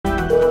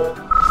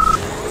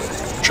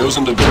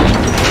chosen to build.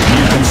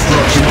 New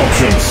construction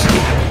options.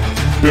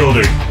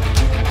 Building.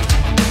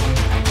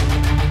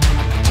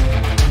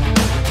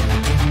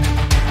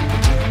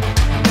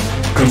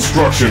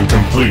 Construction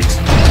complete.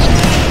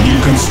 New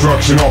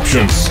construction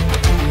options.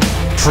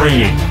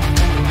 Training.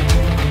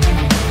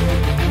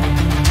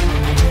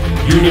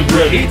 Unit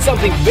ready. Need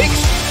something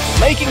fixed?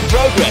 Making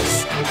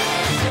progress.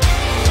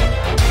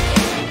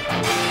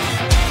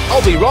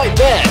 I'll be right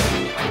there.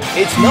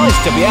 It's nice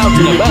to be out and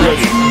Unit about.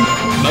 ready.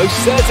 Most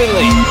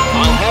certainly.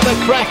 I'll have a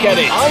crack at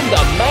it. I'm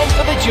the man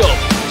for the job.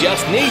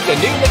 Just need the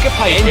new lick of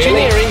paint.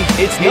 Engineering.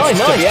 Really. It's nice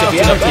to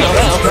be out and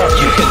about.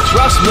 You can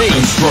trust me.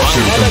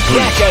 Construction I'll have a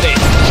crack at it.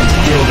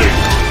 Building.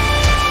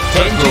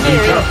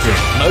 Engineering. Captain.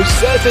 Most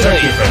certainly.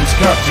 Tech defense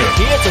captain.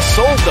 Here to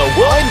solve the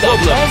world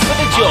problem. Man for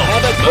the job. I'll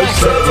have a crack.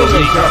 Most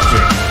certainly.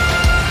 Captain.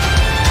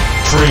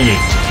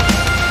 Training.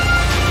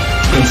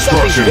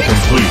 Construction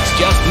complete.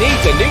 Just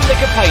needs a new lick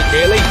of paint,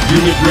 really.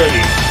 Unit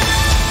ready.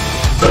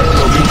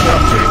 Building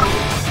captain.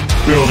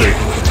 Building.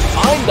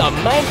 I'm the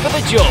man for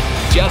the job.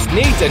 Just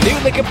needs a new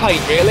lick of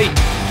paint, really.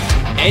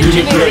 Engineering.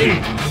 Unit ready.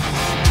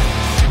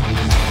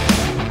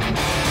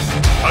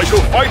 I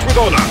shall fight with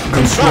honor.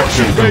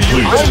 Construction Where you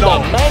complete. I'm the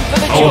belong. man for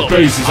the Our job.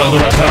 base is under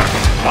attack.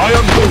 I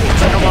am called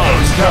to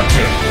command.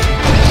 Captain.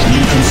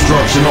 New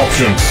construction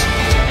options.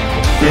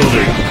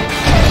 Building.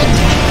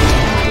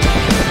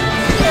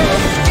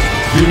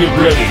 Unit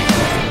ready.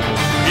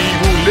 He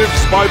who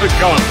lives by the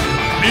gun,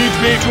 lead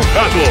me to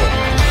battle.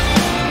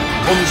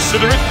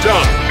 Consider it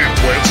done.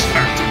 Where's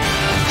active?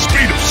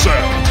 Speed of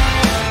sail.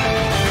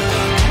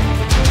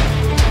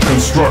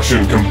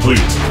 Construction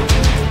complete.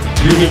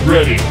 Unit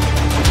ready.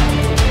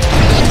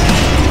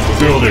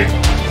 Building.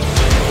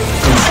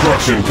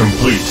 Construction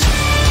complete.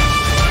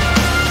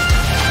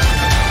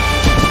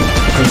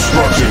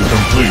 Construction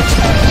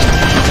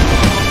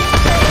complete.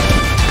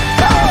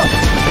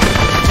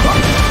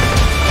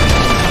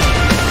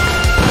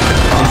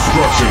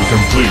 Construction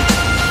complete.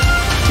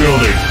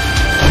 Building.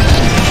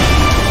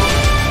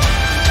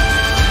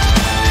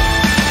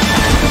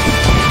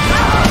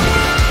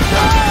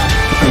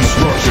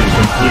 Construction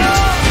complete.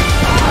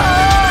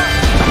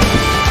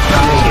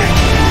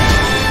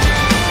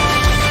 Building.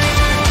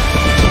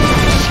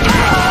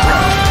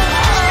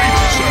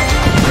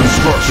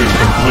 Construction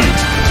complete.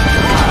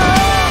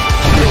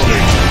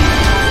 Building.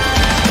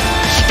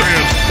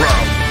 Stand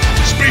proud.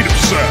 Speed of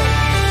sail.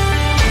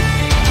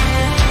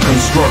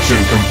 Construction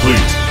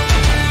complete.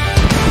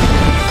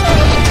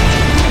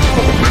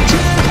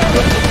 Momentum.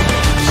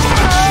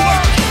 Side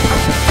slash.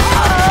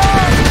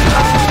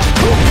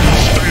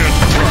 Stand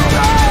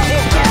proud.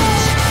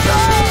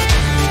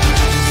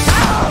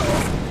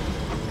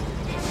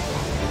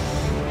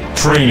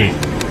 Training.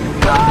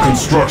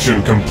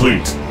 Construction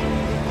complete.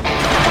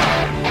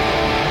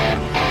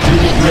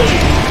 Unit ready.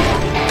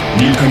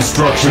 New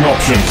construction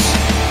options.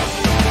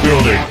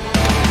 Building.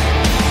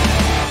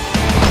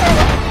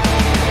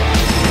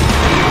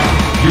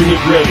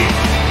 Unit ready.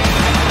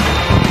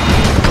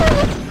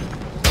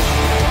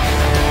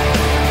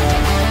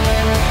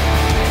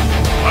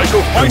 I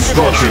shall fight with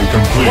Construction honor.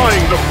 complete.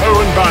 Flying the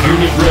foreign banner.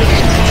 Unit ready.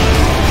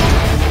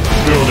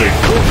 Building.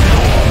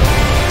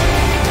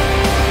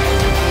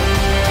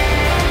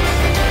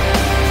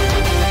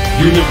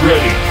 Unit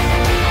ready.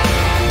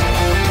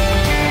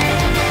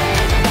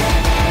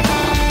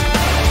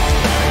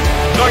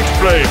 Night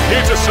Flame,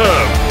 here to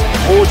serve.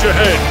 Forge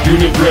ahead.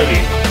 Unit ready.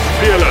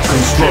 Fearless.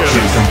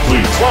 Construction fearless.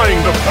 complete.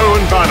 Flying the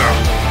foreign banner.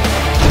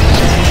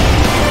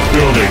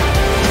 Building.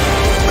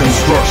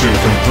 Construction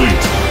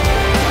complete.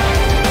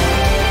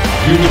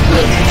 Unit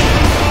ready.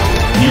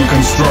 New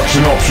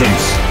construction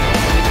options.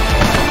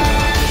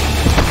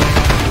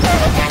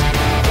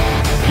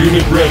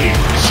 Unit ready.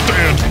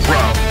 Stand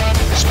proud.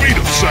 Speed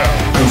of sail.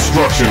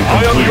 Construction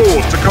I am complete.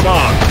 yours to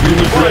command.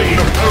 Unit Flying ready.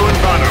 the foreign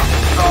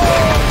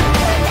banner.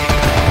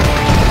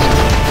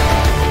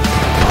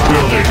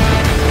 Building.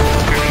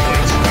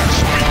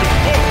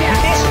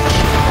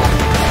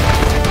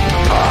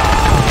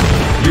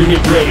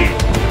 Unit ready.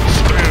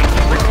 Stand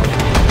proud.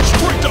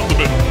 Straight down the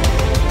middle.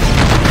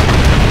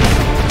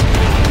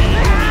 He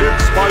who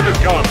lives by the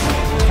gun.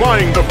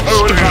 Flying the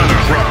foreign banner.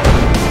 Proud.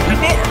 We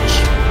march.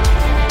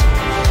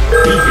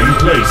 Beacon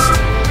placed.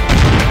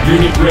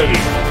 Unit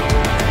ready.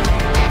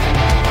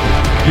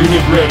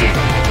 Unit ready.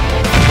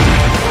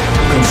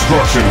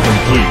 Construction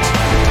complete.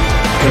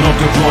 Cannot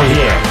deploy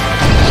here.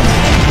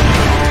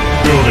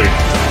 Building.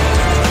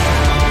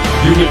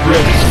 Unit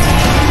ready.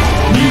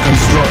 New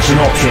construction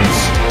options.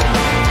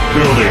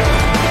 Building.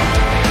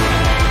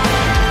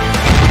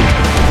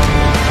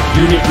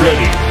 Unit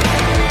ready.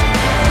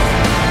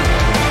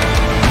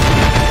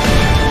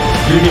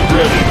 Unit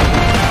ready.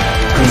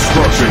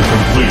 Construction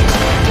complete.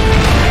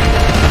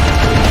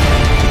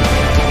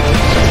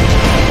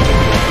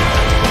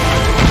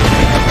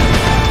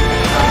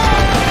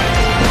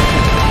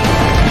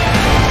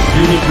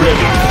 Unit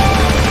ready.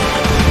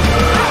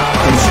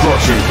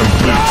 Construction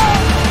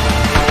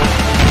complete.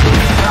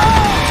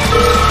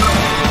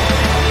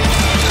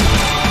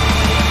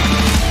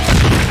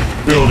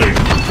 Building.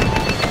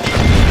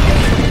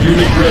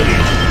 Unit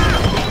ready.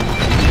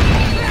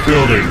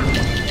 Building.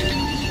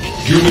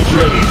 Unit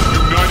ready.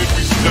 United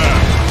we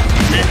stand.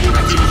 We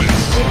will do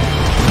this.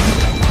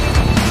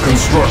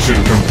 Construction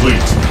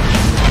complete.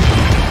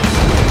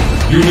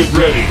 Unit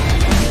ready.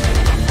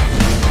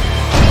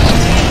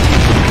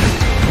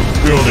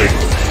 Building.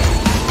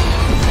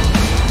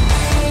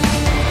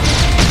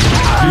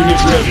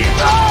 Unit ready.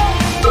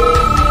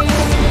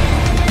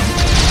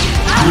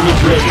 Unit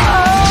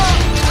ready.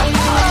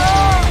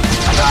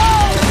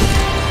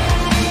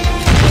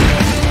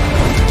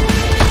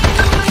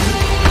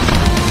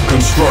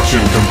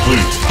 Construction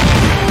complete.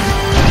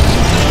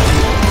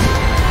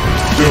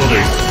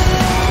 Building.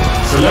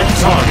 Select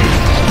target.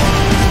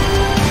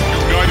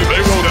 United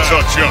they won't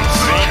touch us.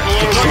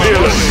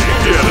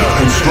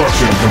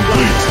 Construction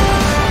complete.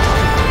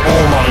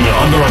 All miner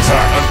under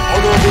attack.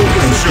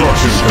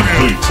 Construction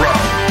complete.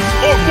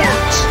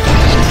 Onwards.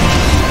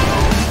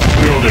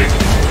 Building.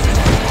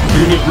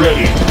 Unit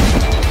ready.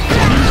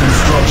 New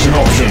construction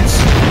options.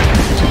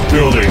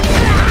 Building.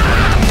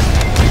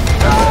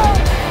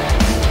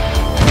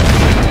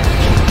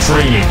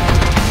 Training.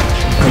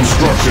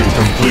 Construction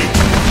complete.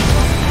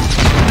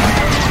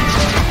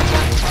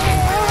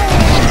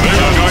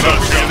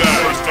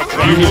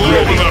 Unit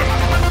ready.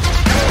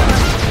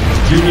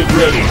 Unit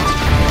ready.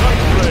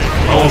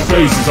 Our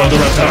base is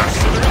under attack.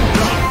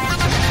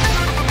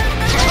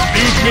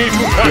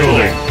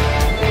 Building.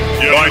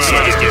 Yes,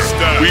 Master.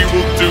 We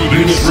will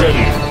do this. Unit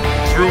ready.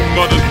 Through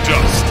mud and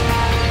dust.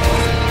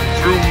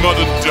 Through mud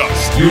and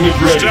dust. Unit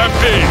ready.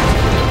 Stampede.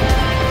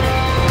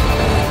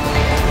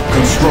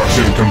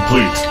 Construction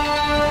complete.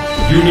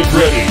 Unit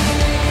ready.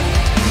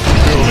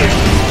 Building.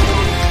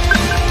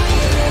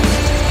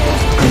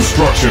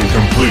 Construction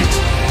complete.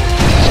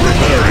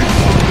 Repairing.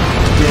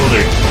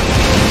 Building.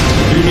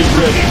 Unit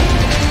ready.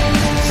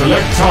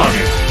 Select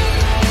target.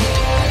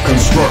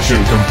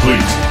 Construction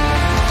complete.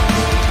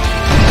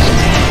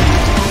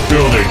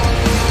 Building.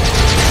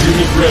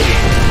 Unit ready.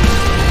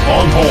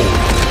 On hold.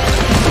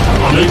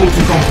 Unable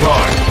to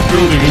comply.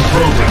 Building in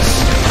progress.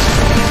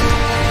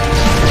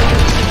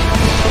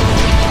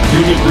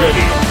 Unit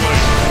ready.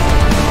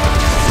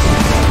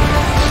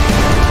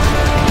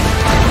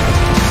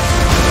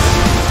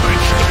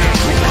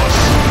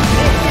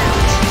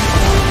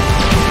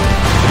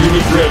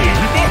 Unit ready.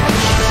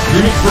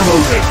 Unit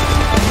promoted.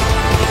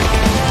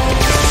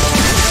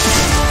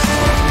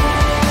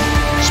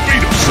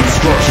 Speed of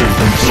Construction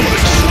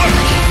complete.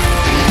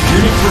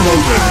 Unit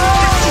promoted.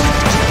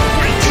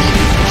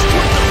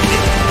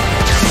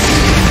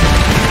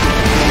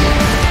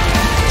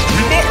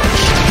 We march.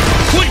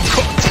 Clean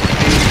cut.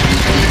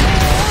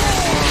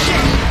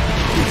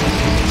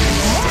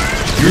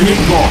 Unit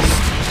lost.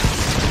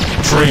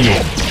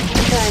 Training.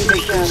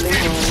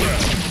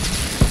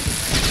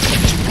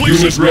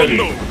 Unit ready.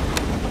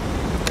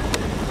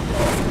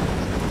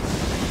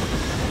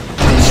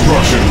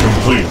 Construction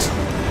complete.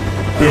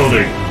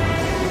 Building.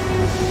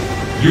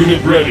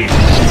 Unit ready.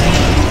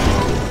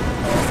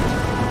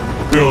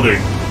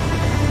 Building.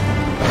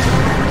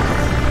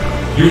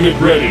 Unit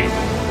ready.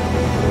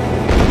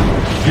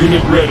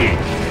 Unit ready.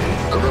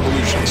 A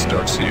revolution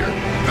starts here.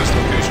 This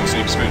location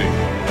seems fitting.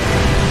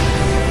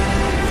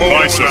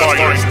 Follow the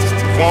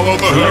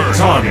Select herd.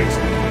 target.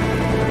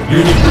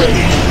 Unit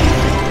ready.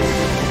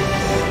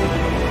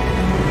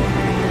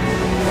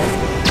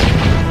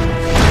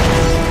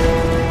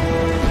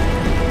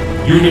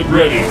 Unit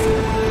ready.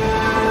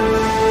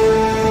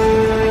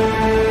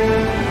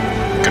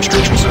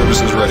 Construction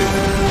services ready.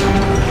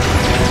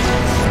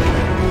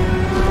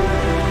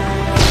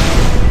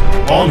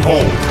 On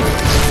hold.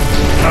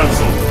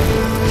 Cancel.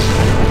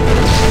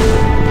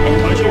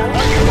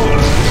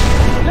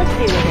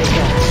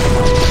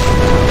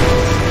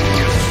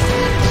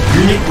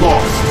 Unit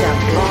lost.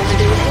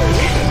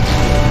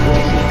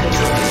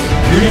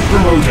 Unit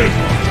promoted.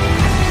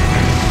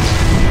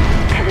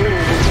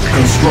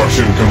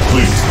 Construction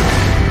complete.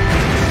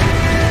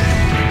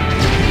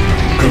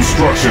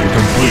 Construction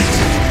complete.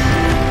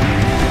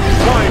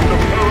 Find the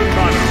current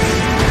banner.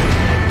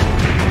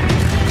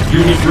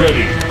 Unit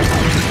ready.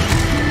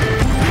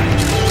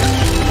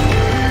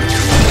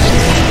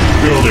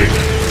 Building.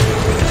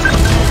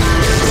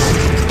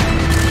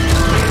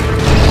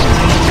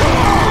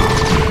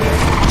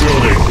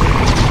 Building.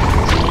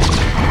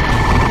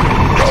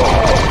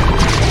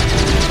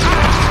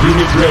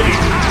 Unit ready.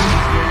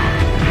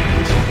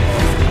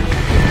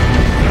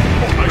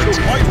 I shall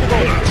fight with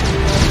honor.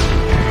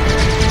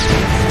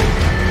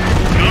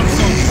 Not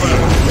so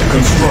fast.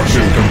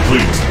 Construction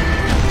complete.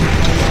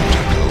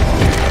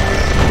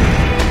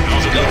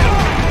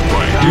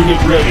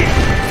 Unit ready.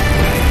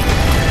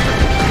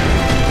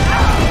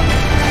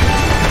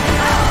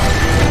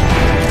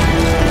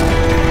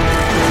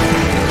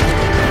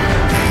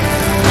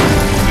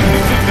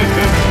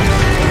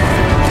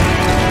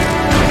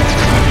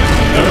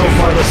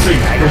 Fiber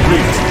sync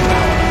complete.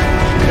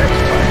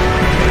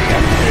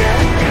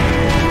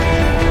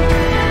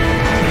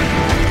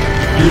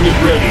 Unit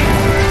ready.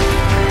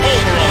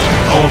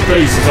 Our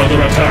base is under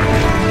attack.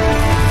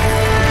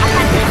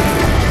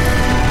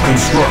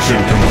 Construction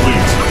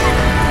complete.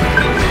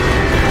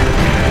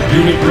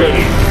 Unit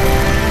ready.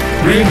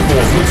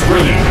 Reinforcements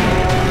ready.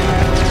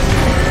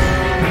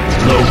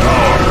 Low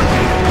power.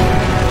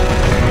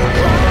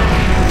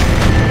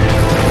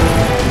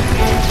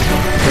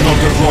 Cannot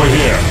deploy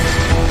here.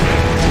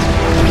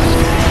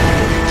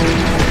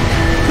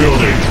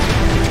 Building.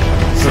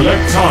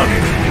 Select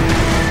target.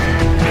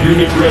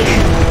 Unit ready.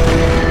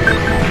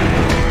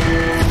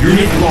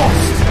 Unit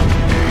lost.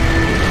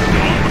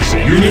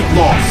 Unit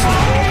lost.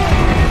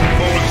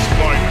 Forward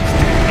spikes.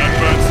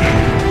 Advancing.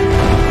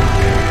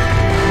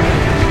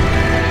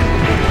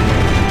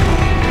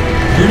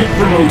 Unit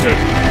promoted.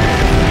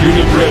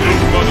 Unit ready.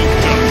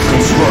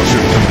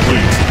 Construction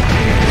complete.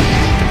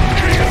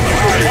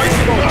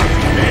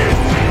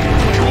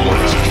 Control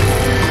has it.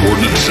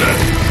 Coordinate set.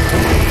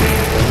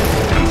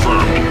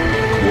 Confirmed.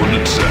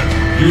 Coordinate set.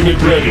 Unit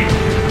ready.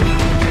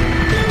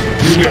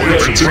 Unit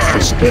ready.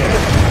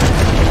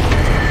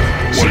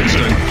 What is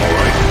it? All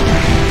right.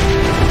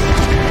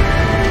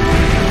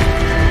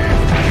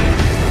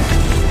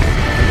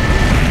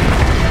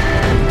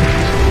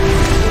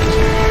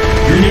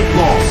 Unit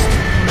lost.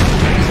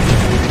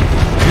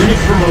 Unit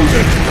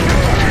promoted.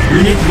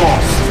 Unit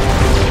lost.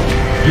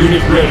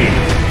 Unit ready.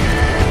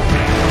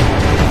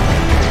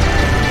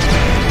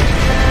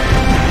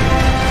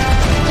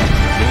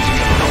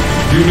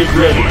 Unit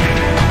ready.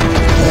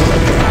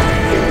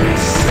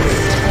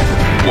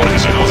 What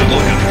is it? How's it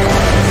looking?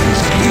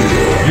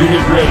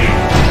 Unit ready.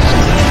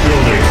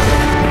 Building.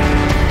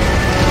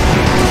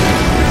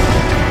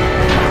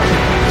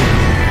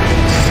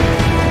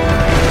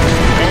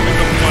 Roaming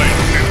the plane.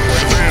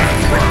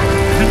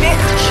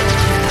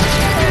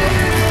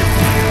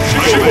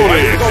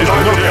 Chivalry is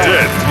not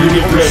dead.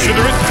 Unit ready.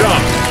 Consider it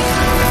done.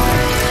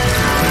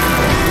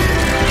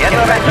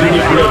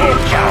 Unit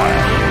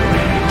ready.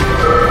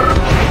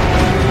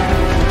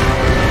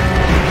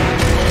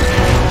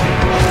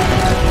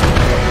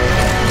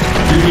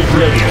 Unit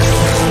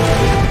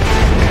ready.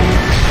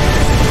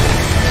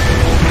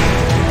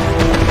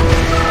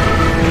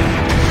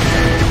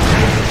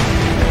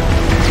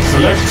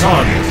 Select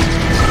target.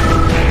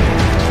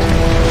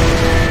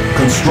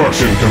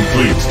 Construction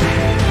complete.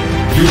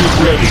 Unit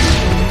ready.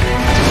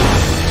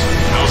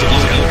 How's it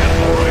looking?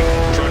 All right.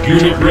 Tracking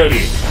Unit target.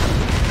 ready.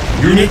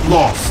 Unit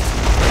lost.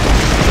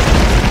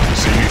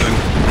 See anything?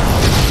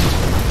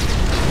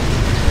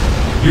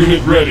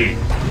 Unit ready.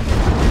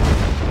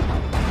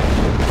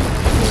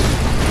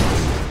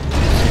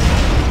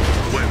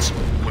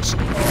 What's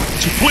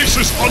to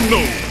places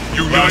unknown.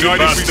 United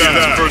we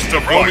stand first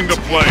up. Roaming the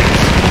plane.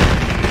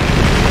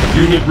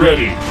 Unit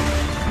ready.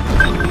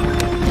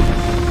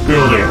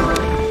 Building.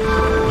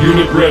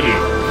 Unit ready.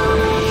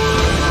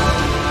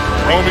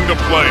 Roaming the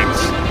planes.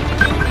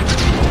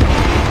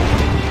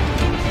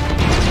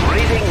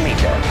 Reading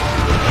meter.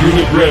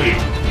 Unit ready.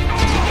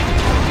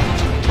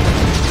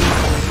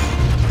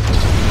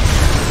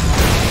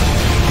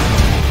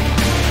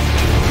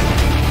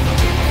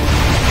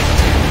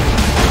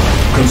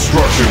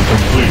 Construction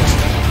complete.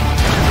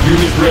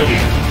 Unit ready.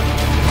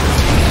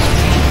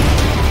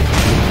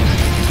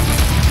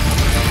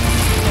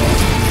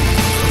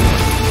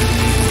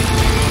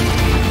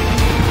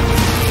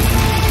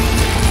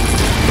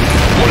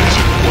 What is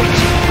it? What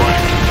is it?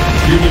 Right.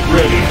 Unit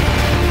ready.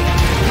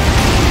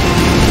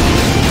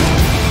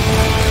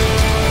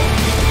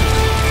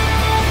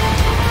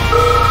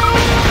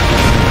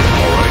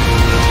 All right.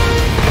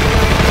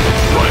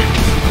 Right.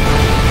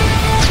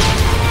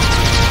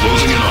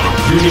 Closing in on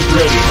him. Unit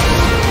ready.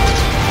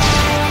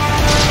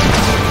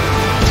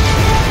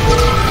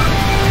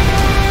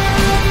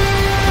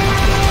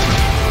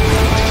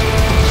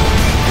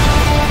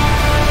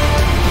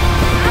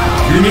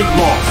 Unit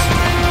lost.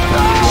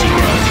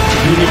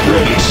 Unit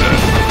ready. Set.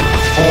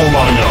 All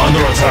miner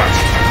under attack.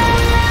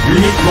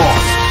 Unit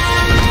lost.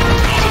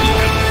 How's it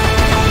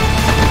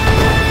looking?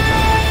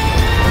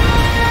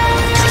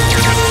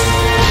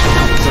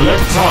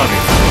 Select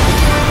target.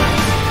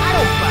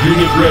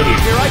 Unit ready.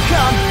 Here I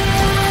come.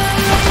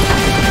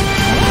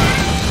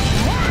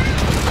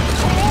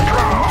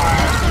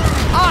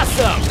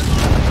 Awesome.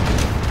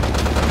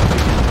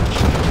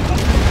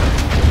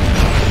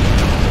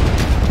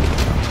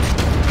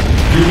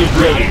 Unit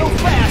ready. Go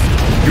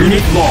fast.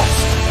 Unit lost.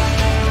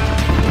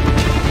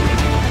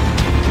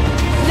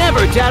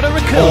 Never doubt a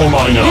raccoon. All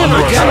miner Never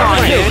under doubt a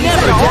attack. raccoon.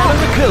 Never doubt a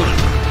raccoon.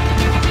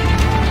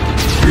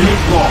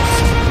 Unit lost.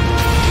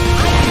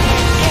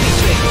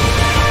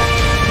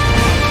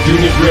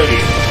 Unit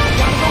ready.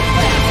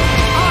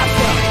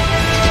 Awesome.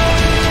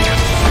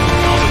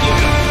 How's it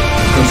looking?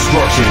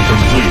 Construction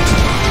complete.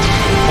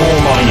 All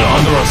miner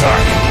under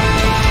attack.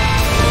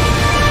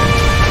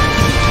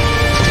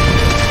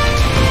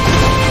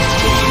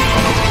 Closing in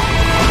on him.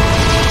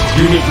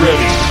 Unit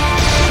ready.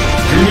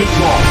 Unit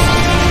lost.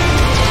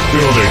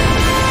 Building.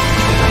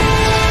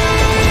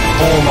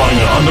 All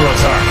miner under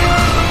attack.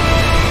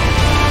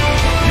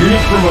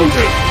 Unit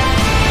promoted.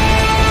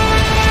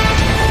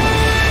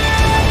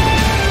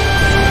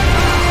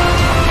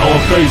 Our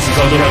base is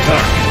under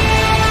attack.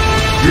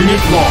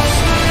 Unit lost.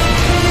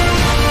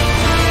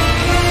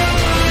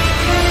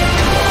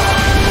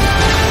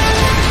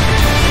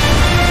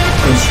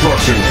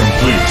 Construction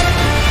complete.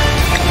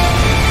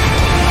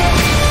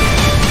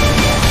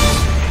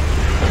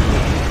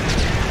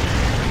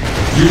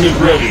 Unit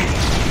ready.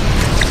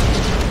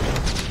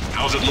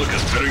 How's it looking?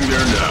 Heading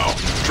there now.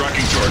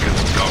 Tracking target.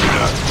 Copy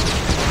that.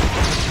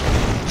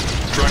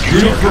 Tracking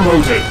Unit target.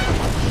 promoted.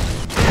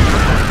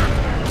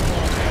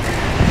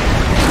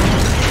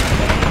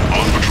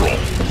 On patrol.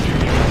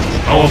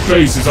 Our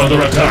base is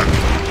under attack.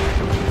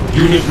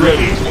 Unit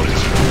ready. What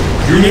is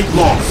it? Unit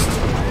lost.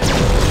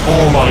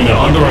 All miner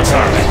under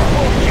attack.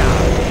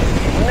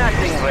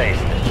 Nothing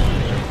wasted.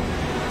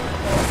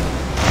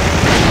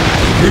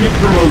 Unit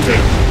promoted.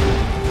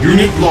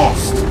 Unit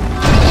lost.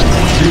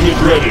 Unit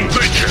ready.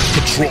 They can't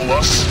control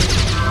us.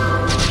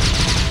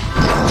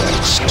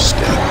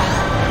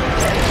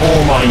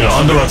 All miner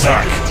under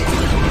attack.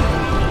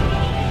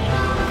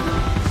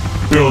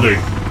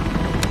 Building.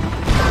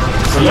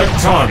 Select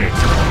target.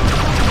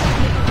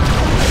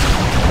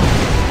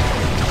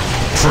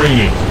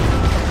 Training.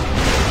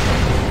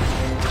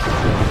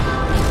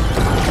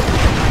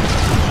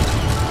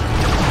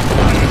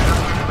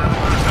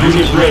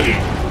 Unit ready.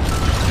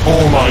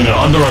 All miner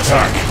under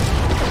attack.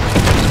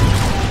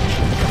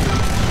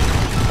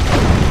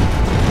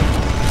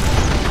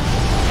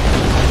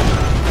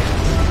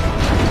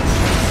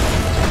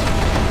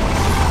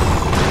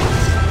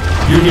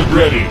 Unit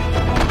ready.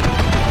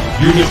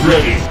 Unit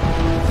ready.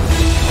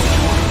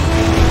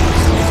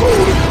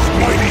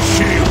 Mighty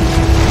shield.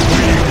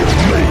 We will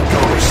make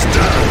our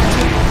stand.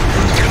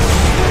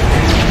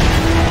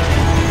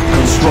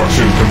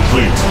 Construction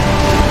complete.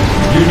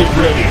 Unit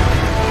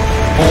ready.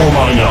 All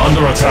miner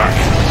under attack.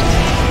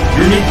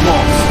 Unit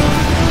lost.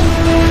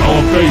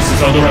 Our base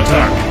is under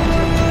attack.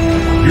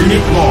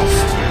 Unit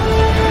lost.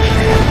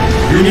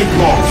 Unit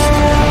lost.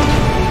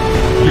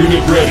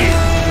 Unit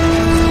ready.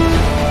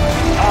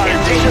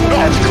 Vision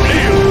has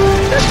clear.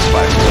 That's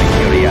my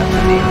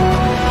curiosity.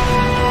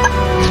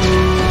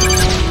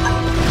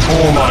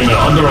 All miner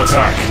under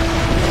attack.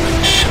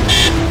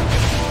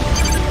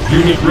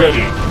 Unit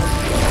ready.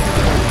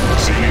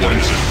 See, what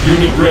is it?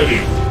 Unit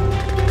ready.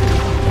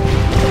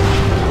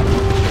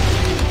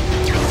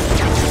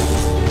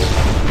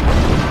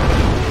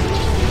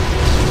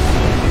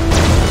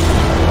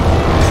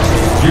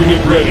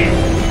 Unit ready.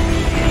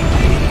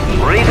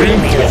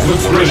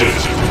 Reinforcements ready.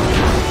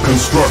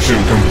 Construction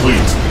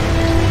complete.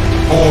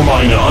 All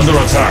miner under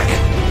attack.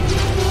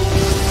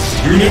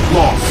 Unit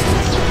lost.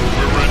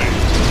 We're ready.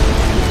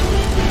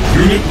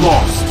 Unit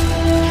lost.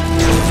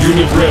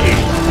 Unit ready.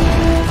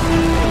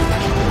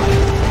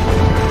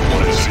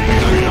 What is it?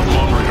 Enemy up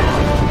on radar.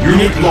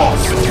 Unit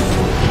lost.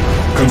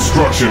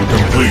 Construction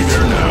complete.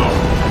 There now.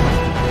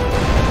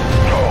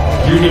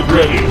 Unit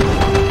ready.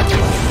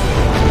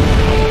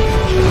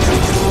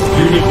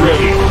 Unit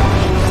ready.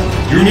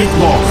 Unit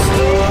lost.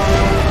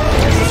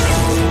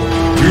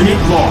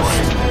 Unit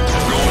lost.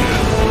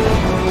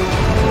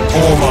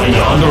 All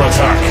miner under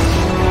attack.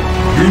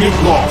 Unit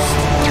lost.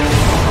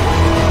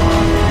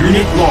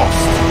 Unit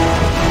lost.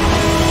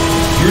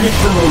 Unit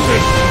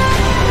promoted.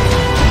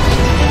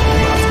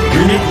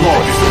 Unit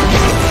lost.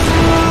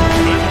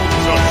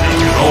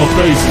 Our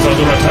base is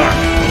under attack.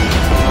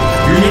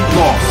 Unit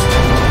lost.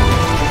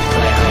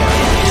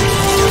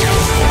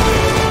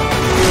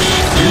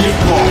 Unit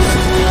lost.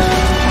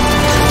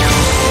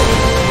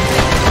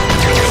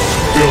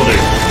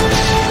 Building.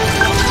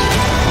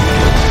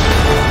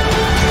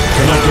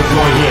 Cannot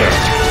deploy here.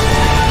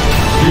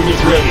 Unit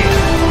ready.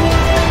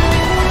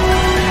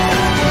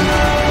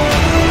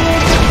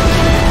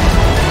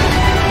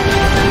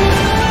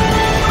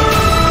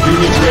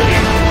 Unit ready.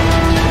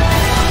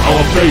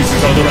 Our base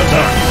is under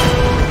attack.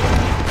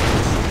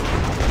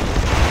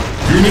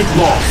 Unit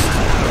lost.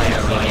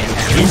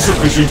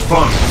 Insufficient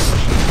funds.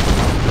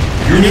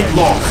 Unit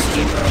lost.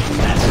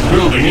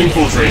 Building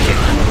infiltrated.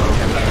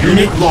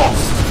 Unit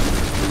lost.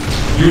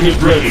 Unit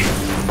ready.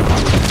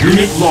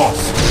 Unit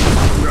lost.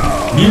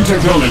 New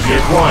technology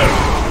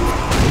acquired.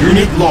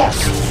 Unit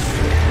lost.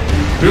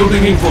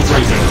 Building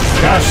infiltrated.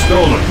 Cash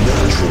stolen.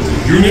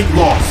 Unit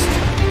lost.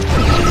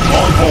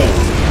 On hold.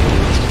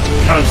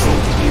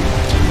 Cancelled.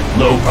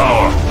 Low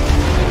power.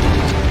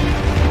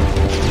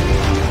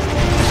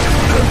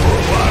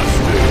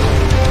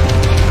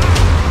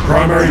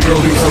 Primary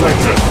building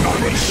selected.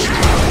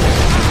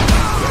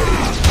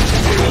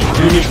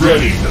 Unit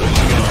ready.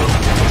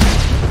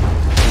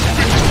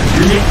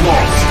 Unit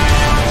lost.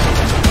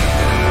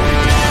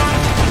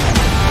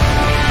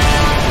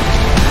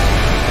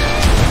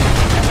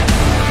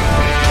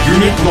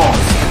 Unit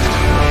lost.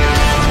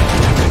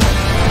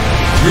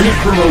 Unit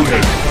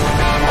promoted.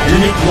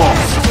 Unit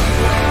lost.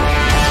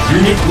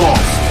 Unit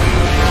lost.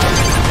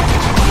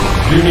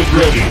 Unit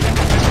ready.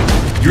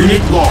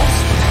 Unit lost.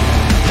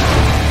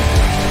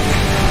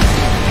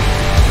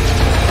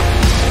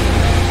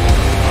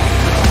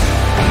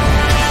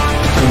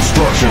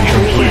 Construction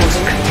complete.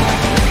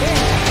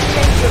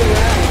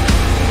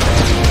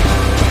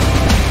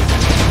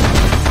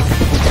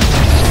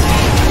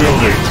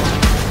 Building.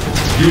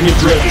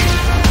 Unit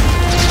ready.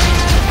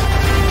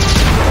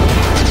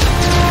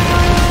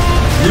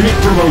 Unit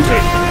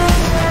promoted.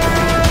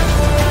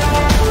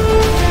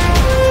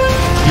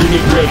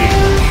 Unit ready.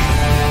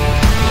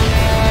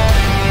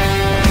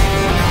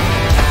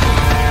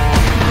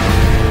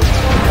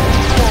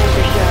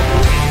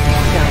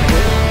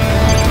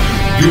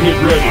 Unit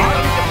ready.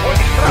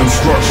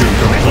 Construction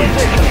complete.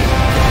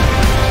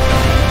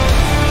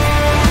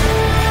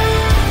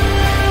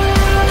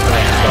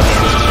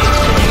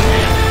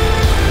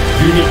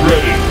 Unit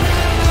ready.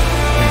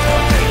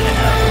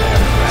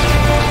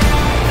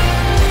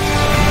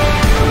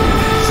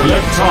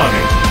 Select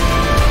target.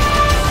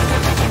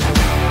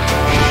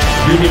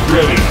 Unit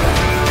ready.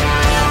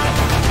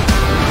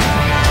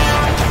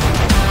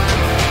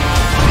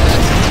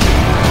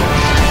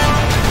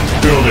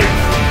 Building.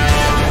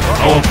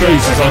 Our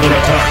base is under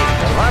attack.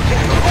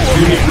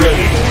 Unit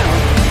ready.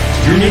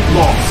 Unit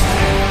lost.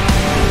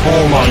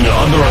 All miner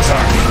under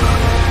attack.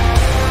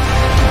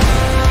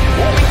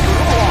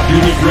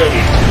 Unit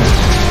ready.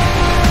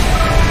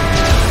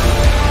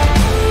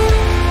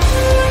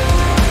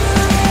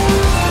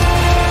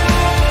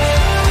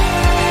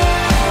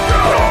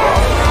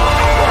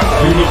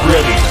 Unit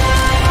ready.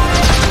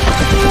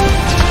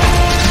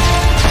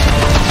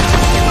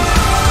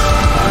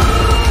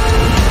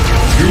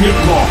 Unit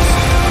lost.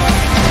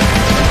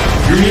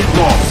 Unit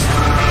lost.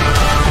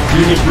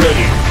 Unit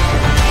ready.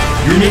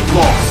 Unit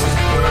lost.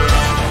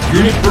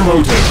 Unit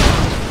promoted.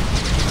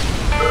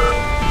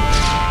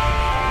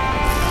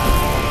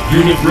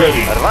 Unit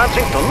ready.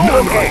 Advancing to new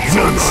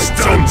location.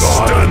 Stand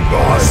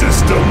by.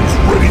 Systems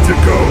ready to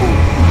go.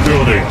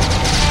 Building.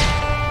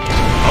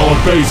 Our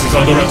base is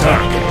under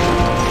attack.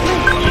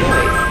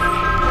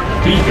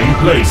 Beacon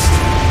placed.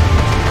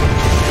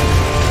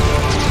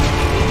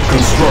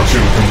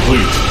 Construction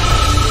complete.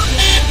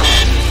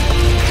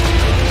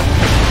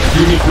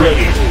 Unit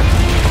ready.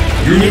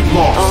 Unit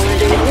lost.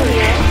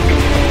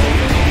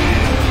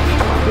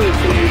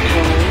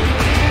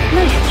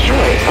 Nice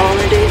choice. All in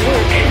a day's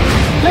work.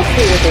 Let's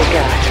see what they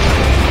got.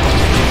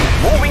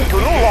 Moving to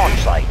new launch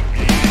site.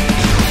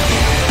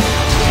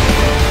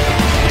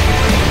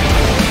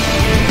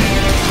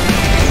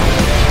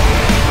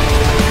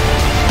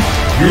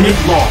 Unit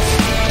lost.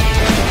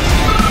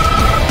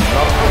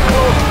 Not too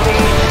close,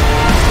 please.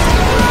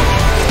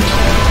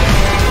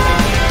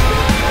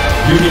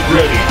 Unit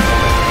ready.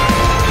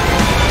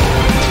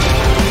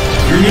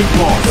 Unit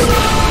lost.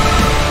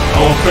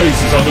 Our base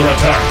is under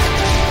attack.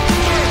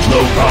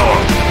 Low power.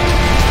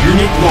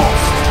 Unit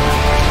lost.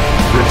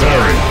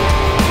 Repairing.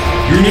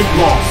 Unit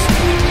lost.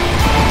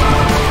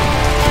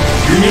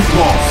 Unit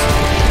lost.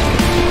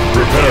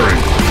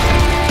 Repairing.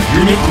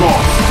 Unit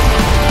lost.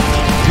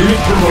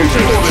 Unit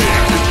promoted.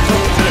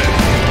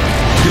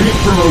 Unit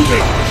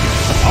promoted.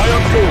 I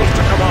am yours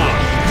to command.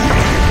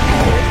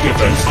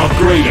 Defense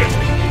upgraded.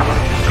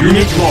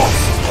 Unit lost.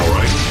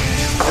 Alright.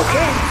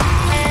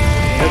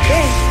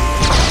 Okay.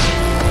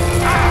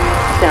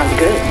 Sounds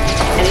good.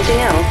 Anything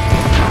else?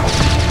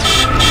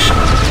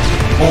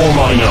 All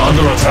miner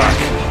under attack.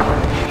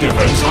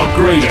 Defense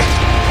upgraded.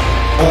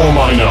 All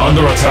miner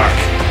under attack.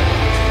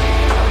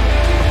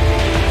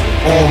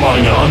 All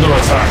miner under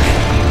attack.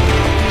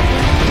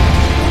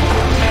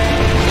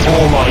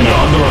 All miner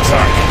under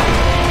attack.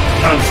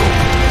 Cancel.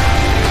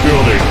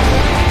 Building.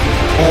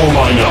 All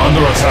miner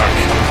under attack.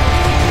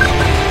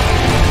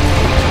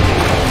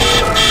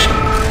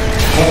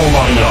 All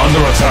miner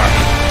under attack.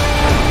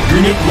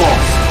 Unit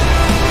lost.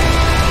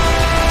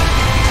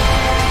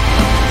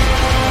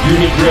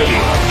 Unit ready.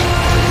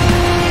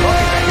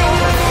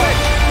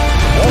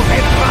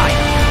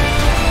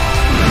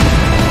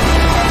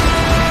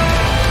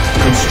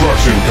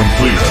 Construction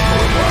complete.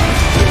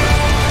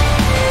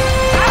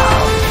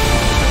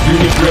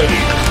 Unit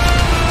ready.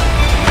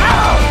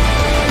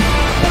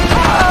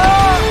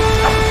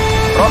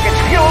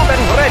 Rockets fueled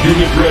and ready.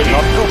 Unit ready.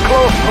 Not too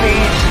close,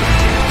 please.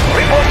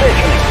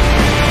 Repositioning.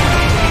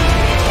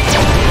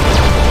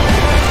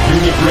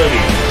 Unit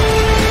ready.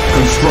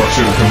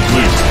 Construction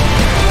complete.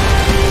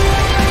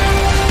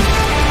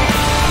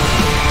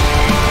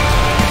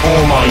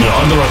 All miner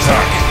under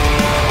attack.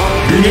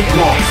 Unit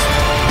lost.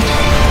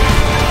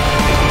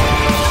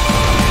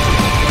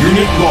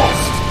 Unit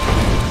lost.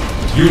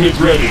 Unit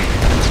ready.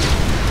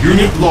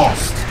 Unit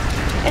lost.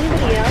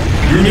 Anybody else?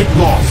 Unit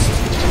lost.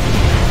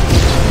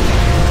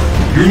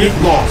 Unit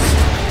lost.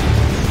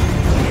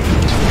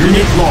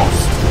 Unit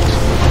lost.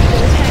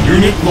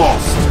 Unit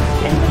lost.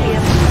 Anybody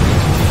else?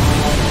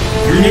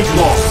 Unit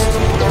lost.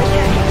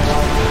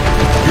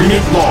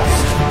 Unit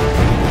lost.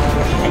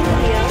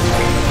 Anybody else?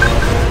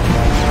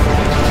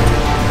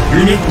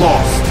 Unit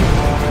lost.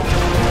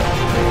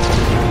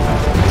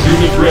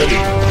 Unit ready.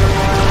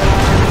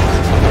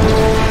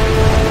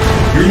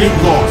 Unit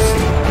lost.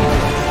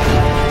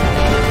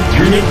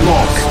 Unit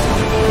lost.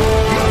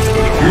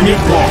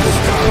 Unit lost.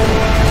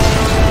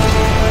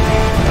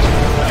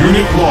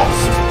 Unit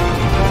lost.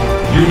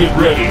 Unit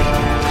ready.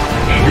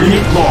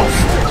 Unit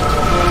lost.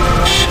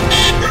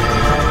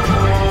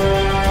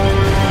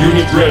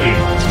 Unit ready.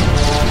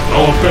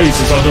 Our base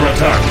is under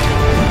attack.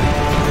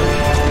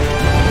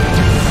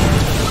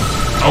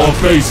 Our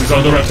base is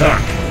under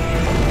attack.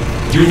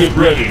 Unit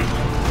ready.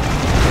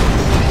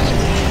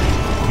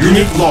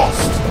 Unit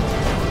lost.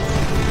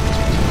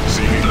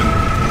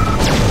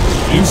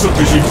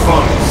 Insufficient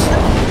funds.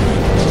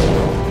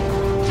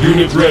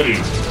 Unit ready.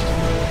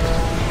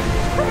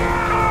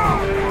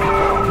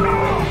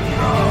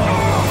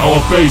 Our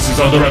base is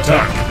under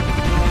attack.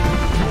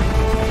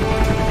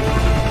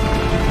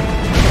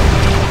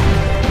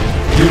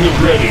 Unit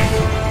ready.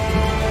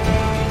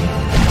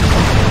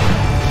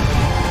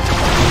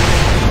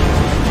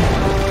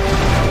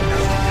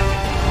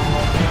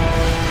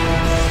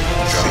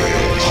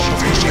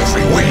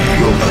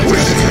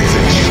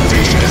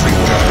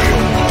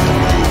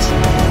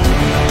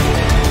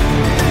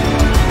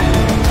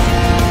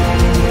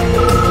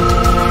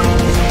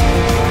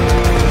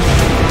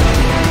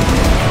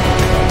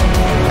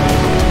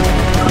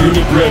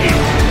 Unit ready.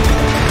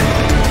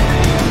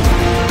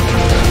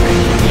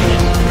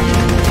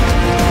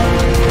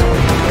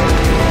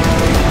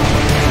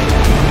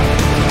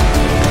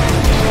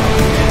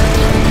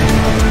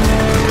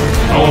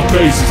 Our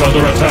base is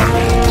under attack.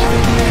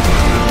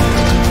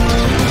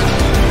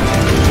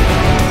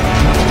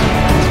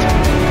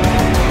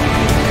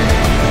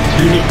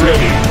 Unit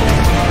ready.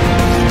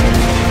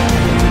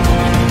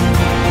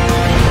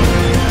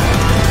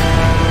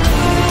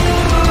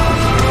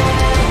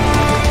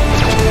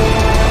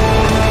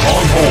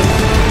 On hold.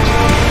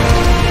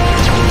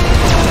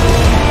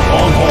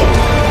 On hold.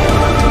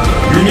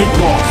 Unit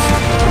lost.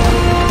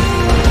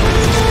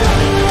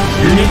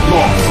 Unit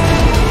lost.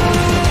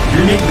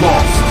 Unit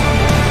lost.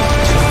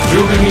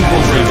 Building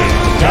infiltrated.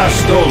 Cash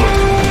stolen.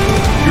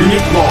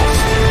 Unit lost.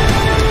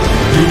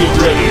 Unit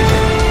ready.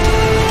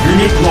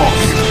 Unit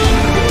lost.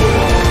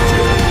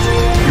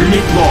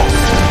 Unit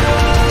lost.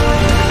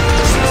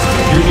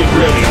 Unit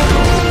ready.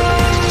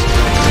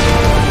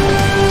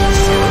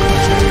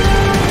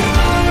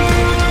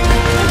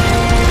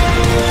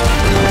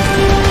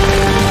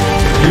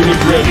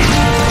 Unit ready.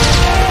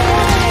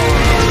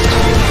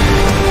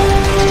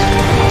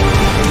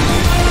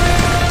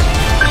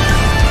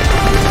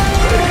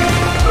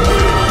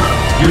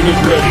 Unit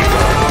ready.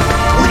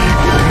 We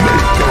will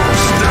make our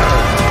stand.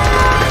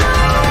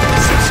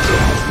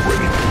 Systems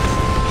ready.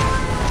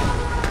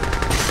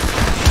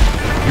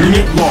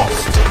 Unit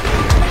lost.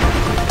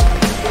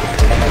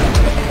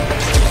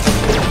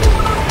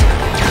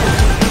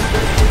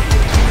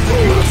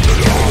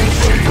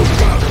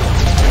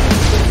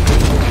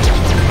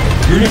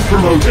 Unit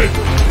promoted.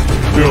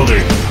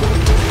 Building.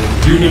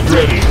 Unit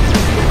ready.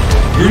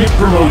 Unit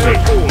promoted.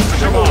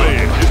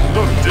 Shamai is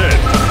not dead.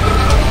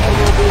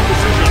 Honorable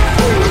decision.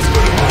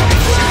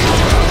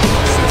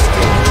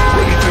 Systems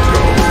ready to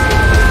go.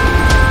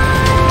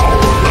 Our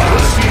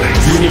last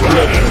Unit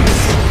ready.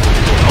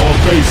 Our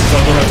base is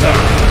under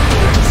attack.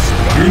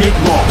 Unit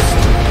lost.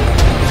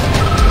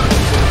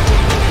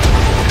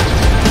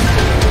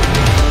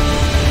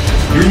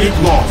 Unit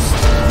lost.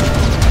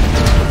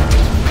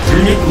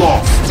 Unit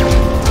lost.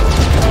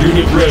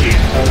 Unit ready.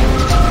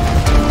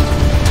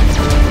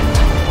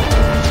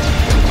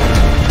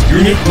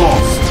 Unit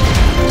lost.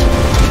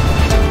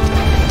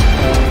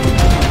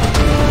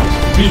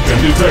 Beacon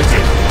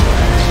detected.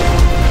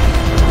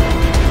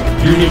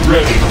 Unit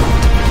ready.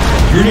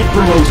 Unit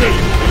promoted.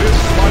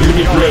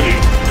 Unit ready.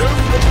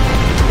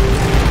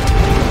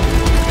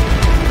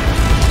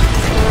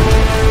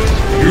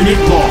 Unit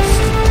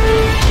lost.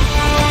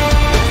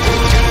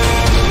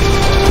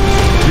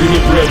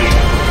 Unit ready.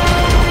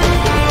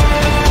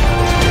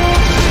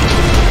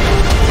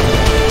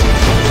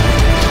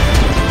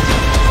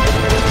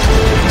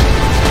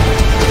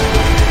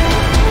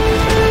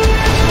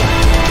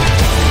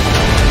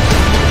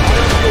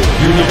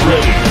 Unit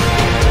ready.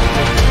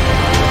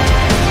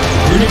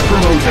 Unit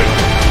promoted.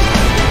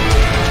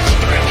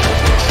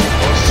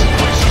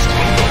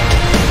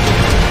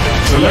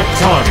 Select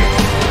target.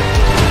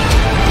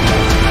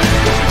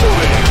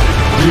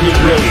 Unit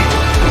ready.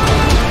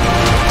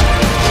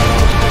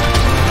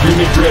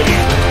 Unit ready.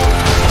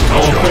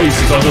 Our base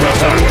is under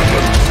attack.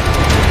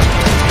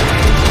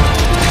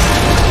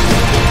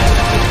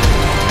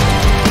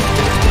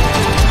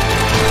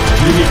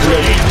 Unit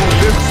ready.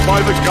 lives by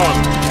the gun.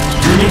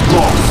 Unit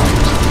lost.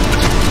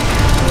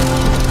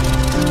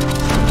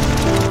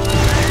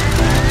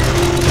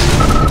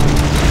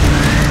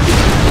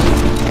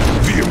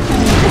 The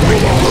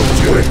immovable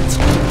object.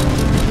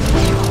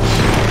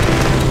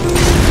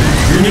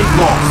 Unit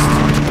lost.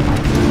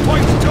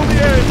 Fight till the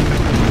end.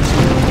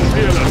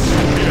 Fearless,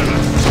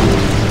 fearless.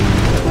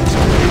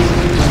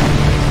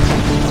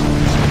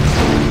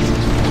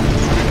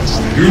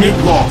 Unit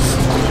lost.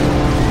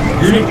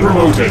 Unit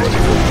promoted.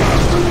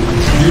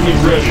 Unit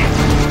ready.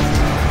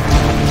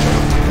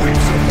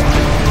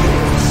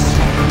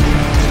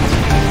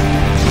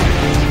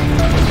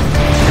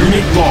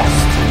 Unit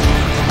lost.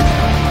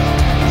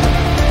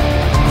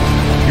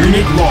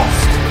 Unit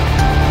lost.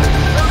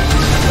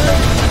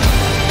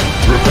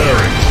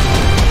 Repairing.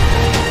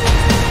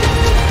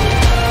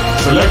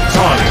 Select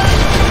target.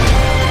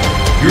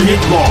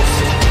 Unit lost.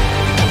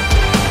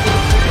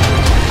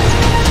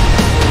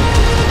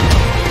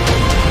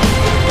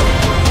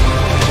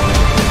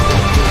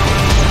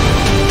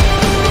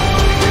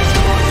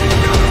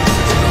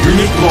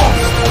 Unit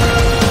lost.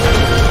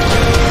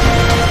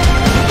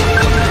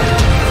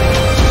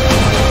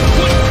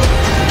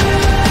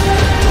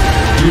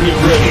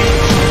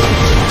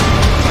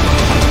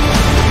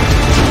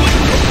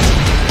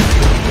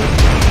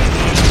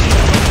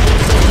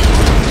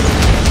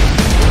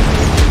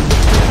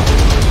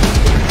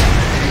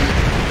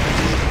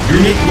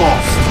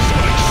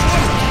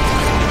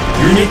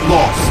 Unit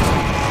lost.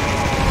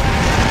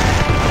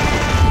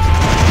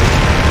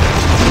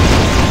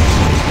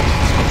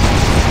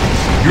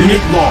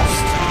 Unit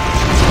lost.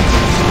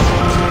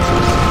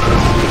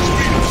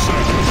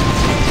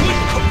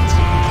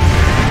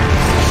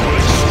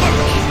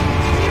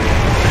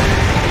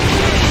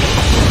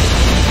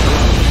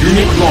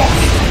 Unit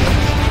lost.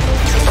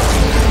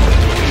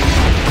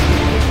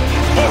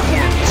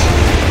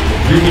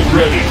 Unit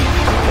ready.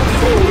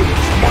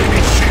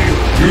 Mighty shield.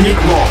 Unit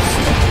lost.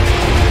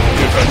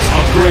 Defense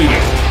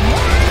upgraded.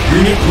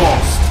 Unit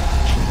lost.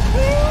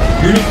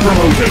 Unit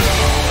promoted.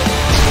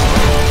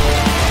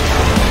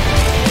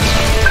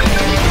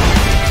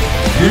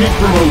 Unit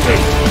promoted.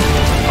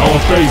 Our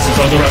base is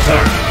under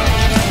attack.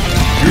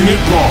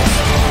 Unit lost.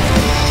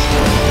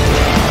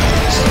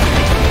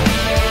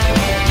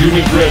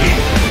 Unit ready.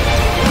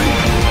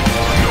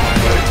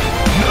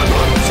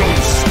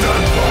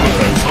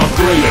 Defense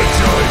upgraded.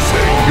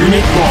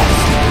 Unit lost.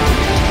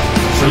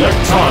 Select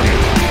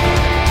target.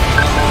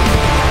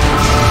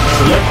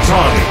 Select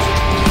target.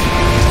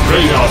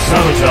 Radar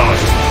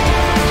sabotaged.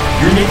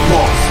 Unit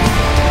lost.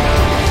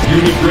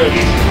 Unit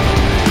ready.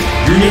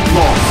 Unit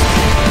lost.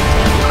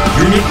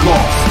 Unit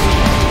lost.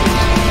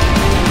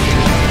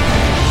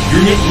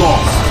 Unit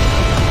lost.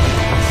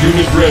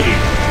 Unit ready.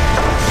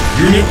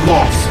 Unit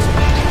lost.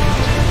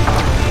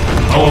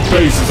 Our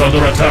base is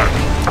under attack.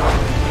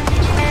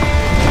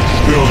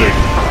 Building.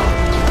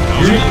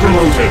 Unit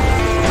promoted.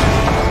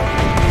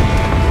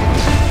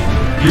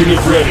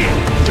 Unit ready.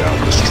 Down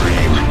the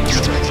stream.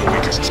 Strike the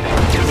weakest spot.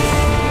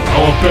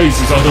 Our base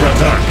is under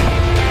attack.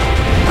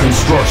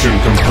 Construction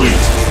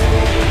complete.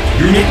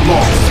 Unit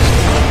lost.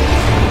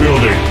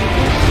 Building.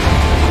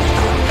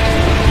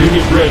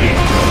 Unit ready.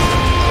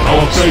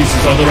 Our base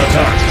is under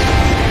attack.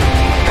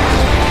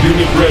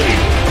 Unit ready.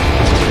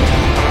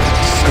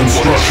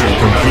 Construction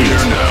complete.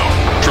 Here now.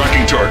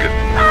 Tracking target.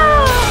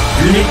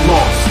 Unit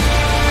lost.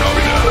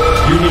 Copy that.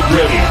 Unit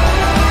ready.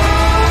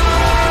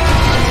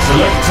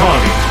 Select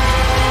target.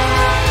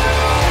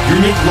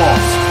 Unit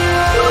lost.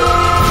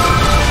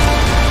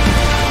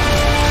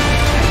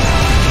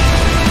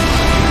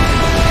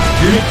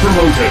 Unit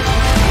promoted.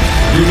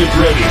 Unit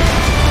ready.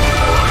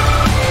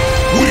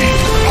 We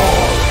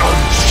are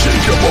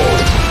unshakable.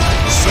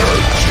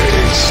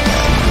 Surges.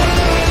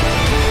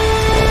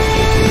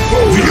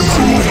 The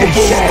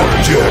immovable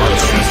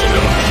object.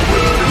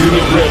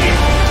 Unit ready.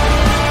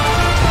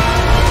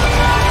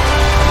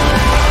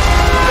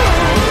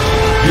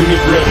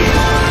 Unit ready.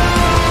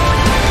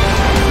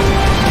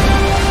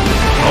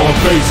 Our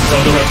base is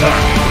under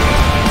attack.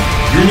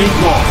 Unit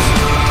lost.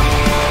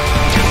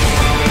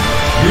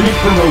 Unit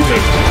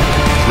promoted.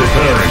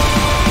 Repairing.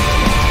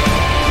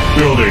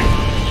 Building.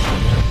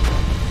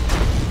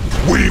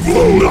 We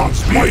will not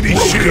be mighty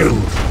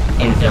shield.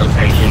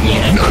 Infiltration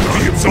unit. None of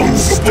its own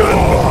stand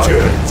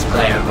object.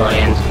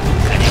 Clairvoyant.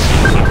 Connection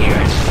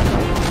secured.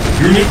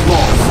 Unit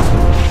lost.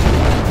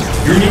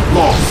 Unit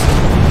lost.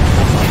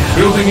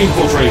 Building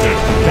infiltrated.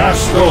 Cash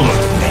stolen.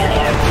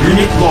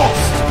 Unit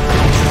lost.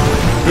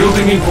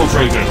 Building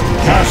infiltrated.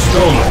 Cash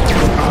stolen.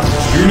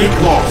 Unit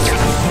lost.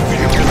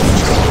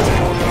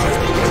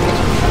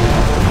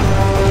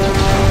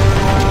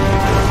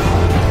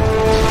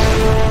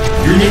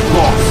 Unit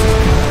lost.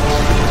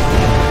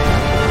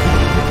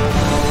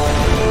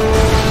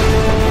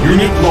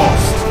 Unit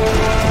lost.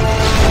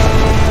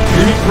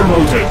 Unit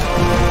promoted.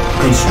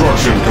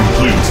 Construction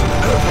complete.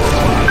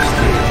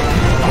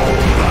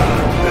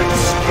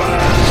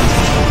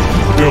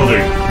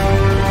 Building.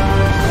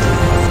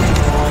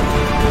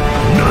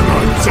 None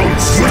on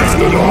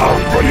stand alarm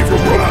ready for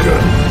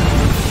broken.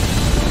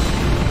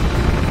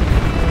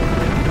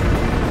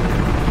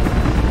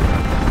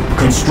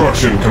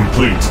 Construction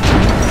complete.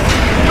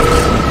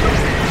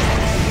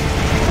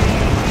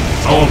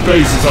 Our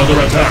base is under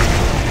attack.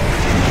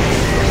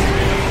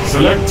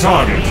 Select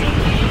target.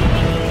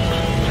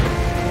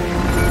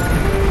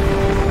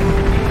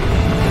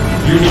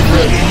 Unit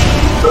ready.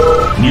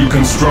 New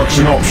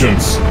construction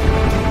options.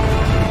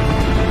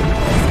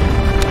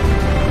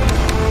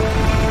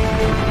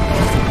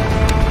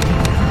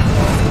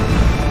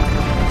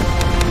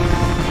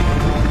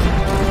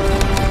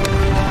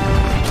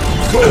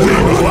 We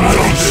will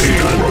not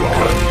stand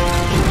broken.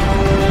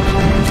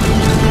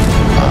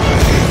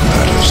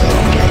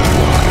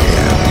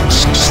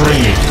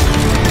 Training.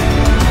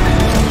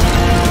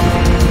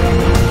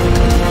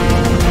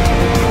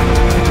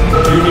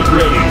 Unit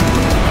ready.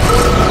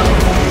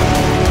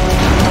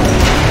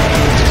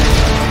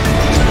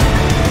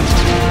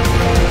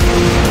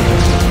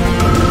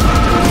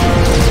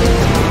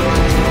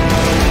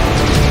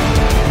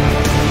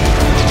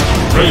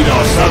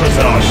 Radar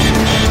sabotage.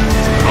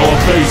 Our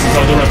base is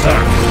under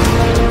attack.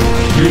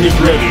 Unit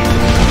ready.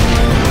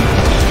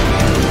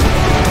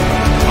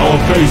 Our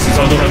base is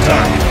under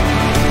attack.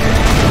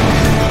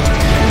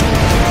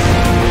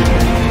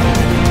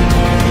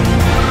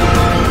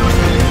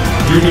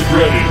 Unit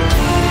ready.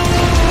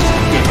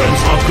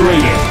 Defense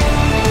upgraded.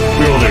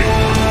 Building.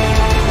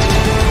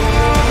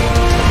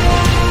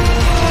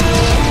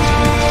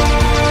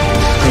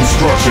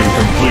 Construction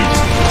complete.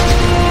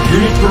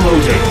 Unit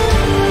promoted.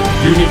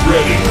 Unit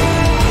ready.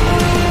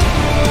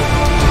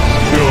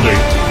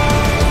 Building.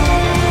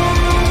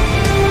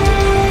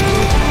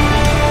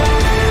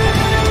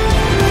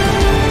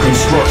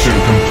 Construction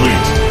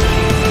complete.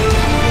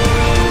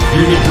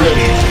 Unit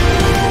ready.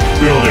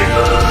 Building.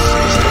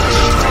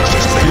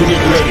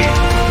 Unit ready.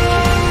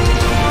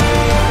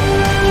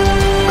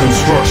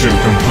 Construction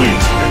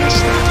complete.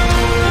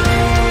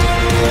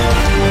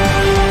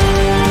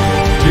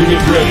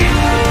 Unit ready.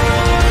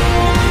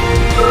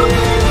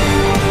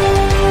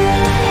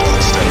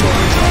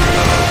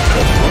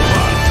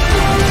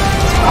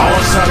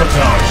 Power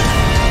sabotaged.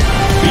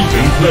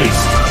 Beacon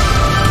placed.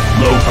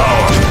 Low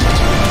power.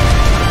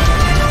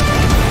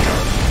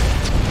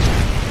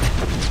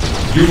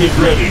 Unit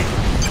ready.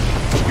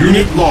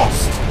 Unit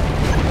lost.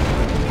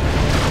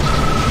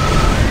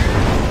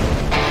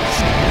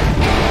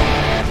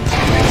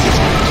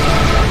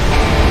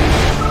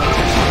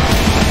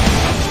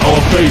 Our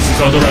base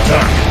is under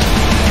attack.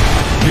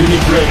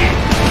 Unit ready.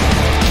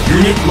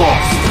 Unit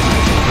lost.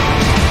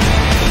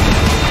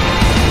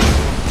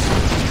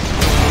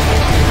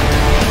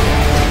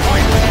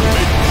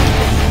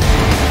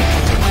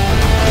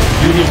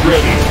 Unit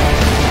ready.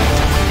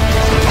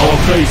 Our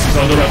base is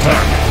under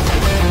attack.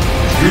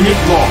 Unit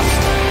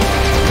lost.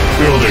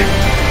 Building.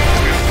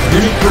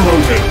 Unit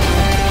promoted.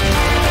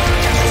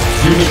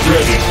 Unit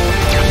ready.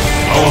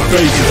 Our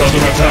base is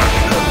under attack.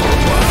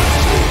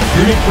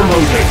 Unit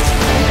promoted.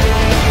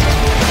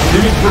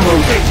 Unit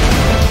promoted.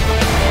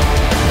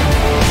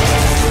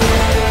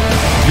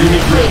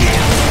 Unit ready.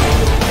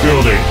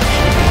 Building.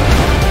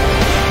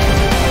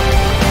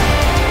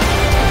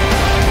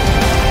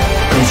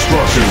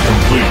 Construction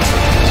complete.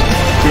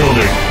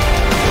 Building.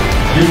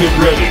 Unit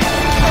ready.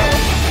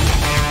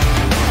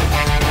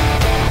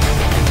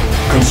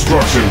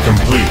 Construction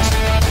complete.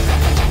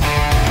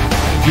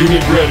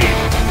 Unit ready.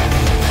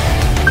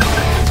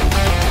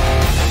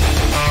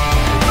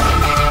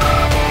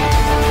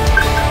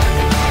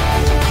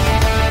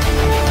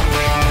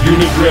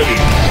 Unit ready.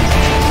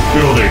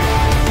 Building.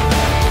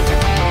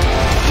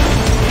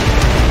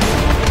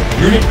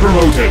 Unit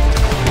promoted.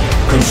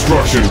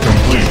 Construction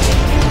complete.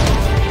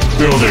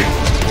 Building.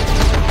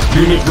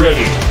 Unit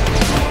ready.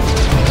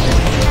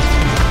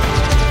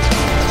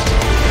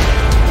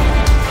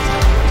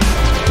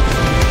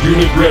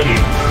 Unit ready.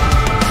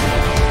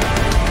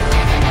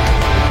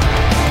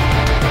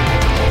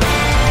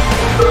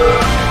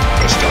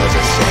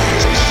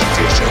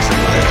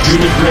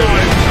 Unit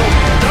ready.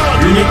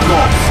 Unit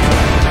lost.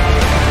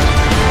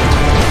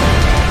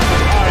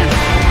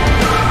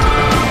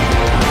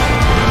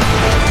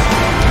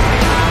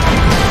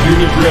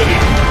 Unit ready.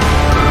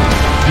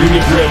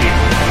 Unit ready.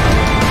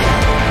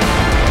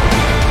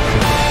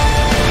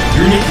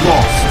 Unit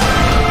lost.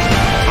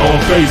 Our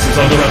base is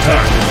under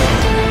attack.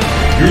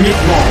 Unit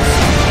lost.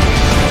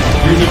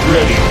 Unit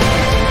ready.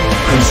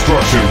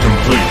 Construction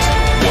complete.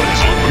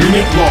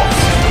 Unit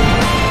lost.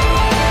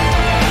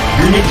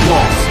 Unit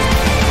lost.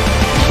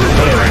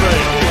 Preparing.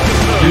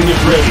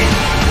 Unit ready.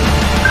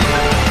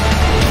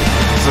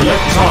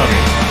 Select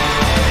target.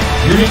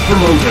 Unit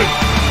promoted.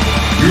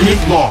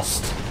 Unit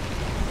lost.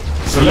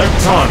 Select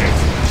target.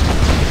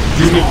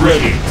 Unit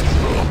ready.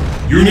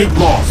 Unit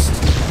lost.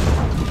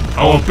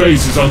 Our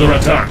base is under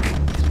attack.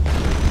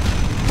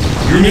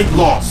 Unit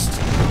lost.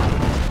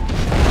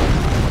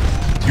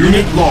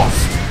 Unit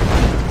lost.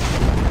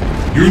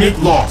 Unit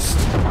lost.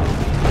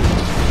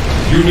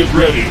 Unit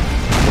ready.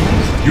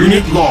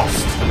 Unit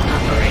lost.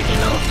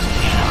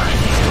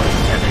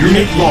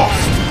 Unit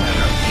lost.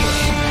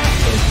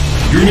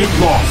 Unit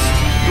lost.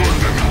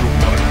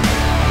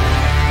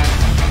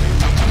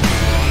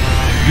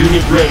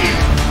 Unit ready.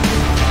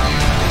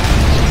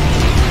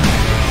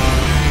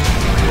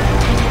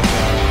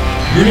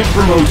 Unit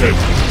promoted.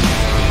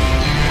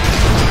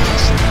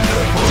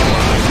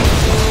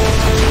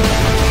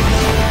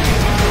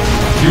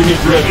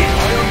 Unit ready.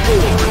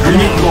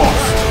 Unit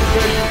lost.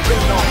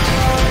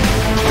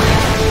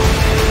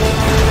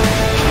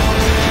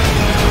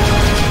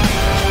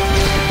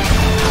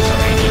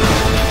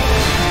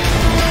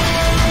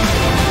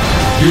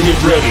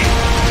 Unit ready.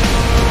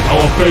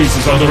 Our base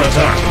is under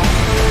attack.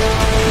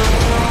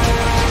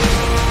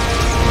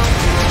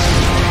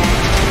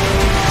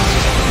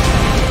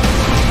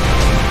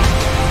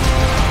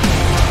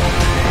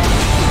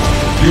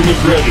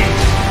 Unit ready.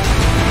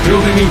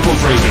 Building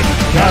infiltrated.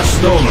 Cash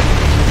stolen.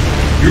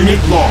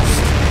 Unit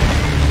lost.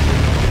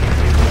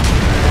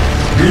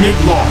 Unit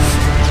lost.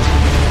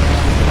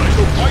 I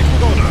shall fight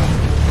with honor.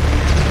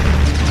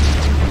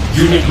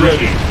 Unit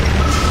ready.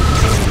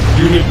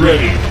 Unit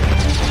ready.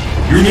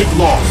 Unit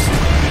lost.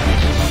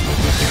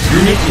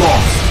 Unit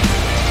lost.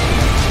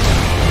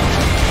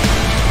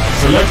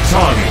 Select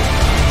target.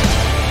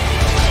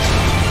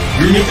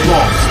 Unit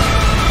lost.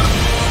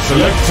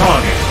 Select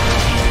target.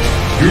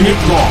 Unit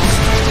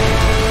lost.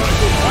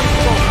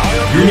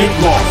 Unit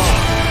lost.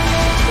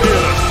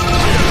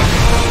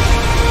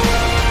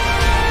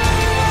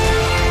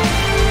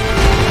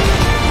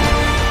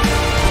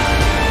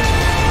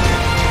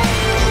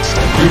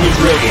 Unit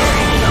ready.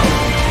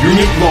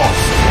 Unit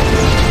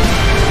lost.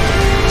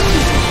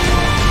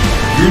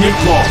 Unit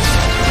lost.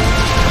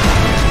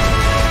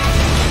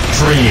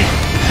 Training.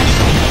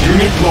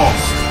 Unit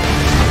lost.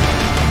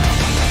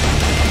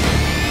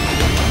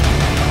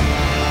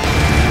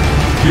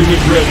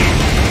 Unit ready.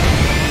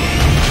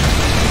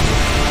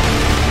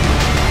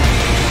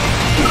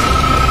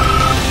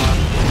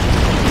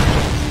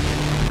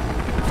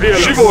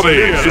 Chivalry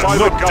is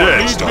not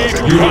dead.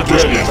 Unit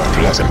ready. Never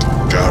pleasant.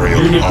 Carry on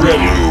Unit on the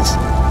ready. move.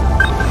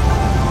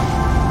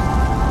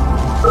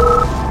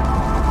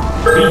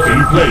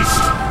 Beacon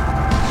placed.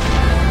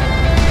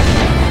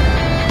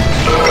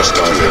 The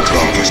starting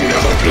drop is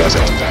never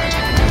pleasant.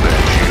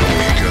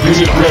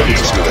 Unit ready.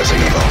 Is never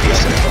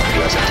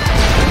pleasant.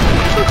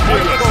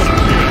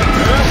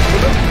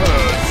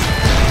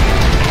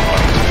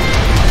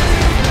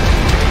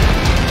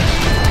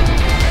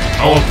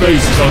 Our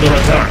base is under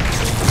attack.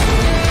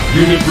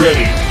 Unit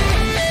ready.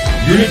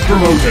 Unit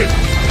promoted.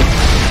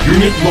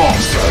 Unit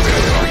lost.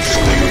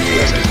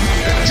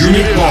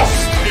 Unit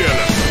lost.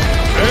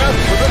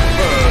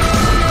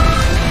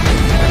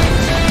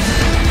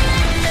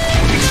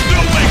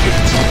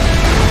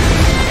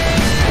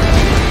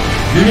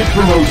 Unit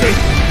promoted.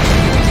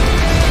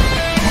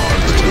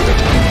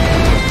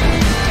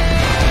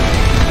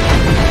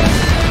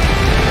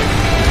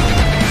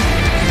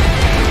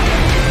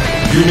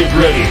 Unit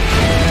ready.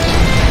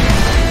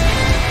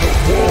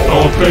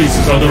 Our base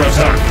is under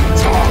attack.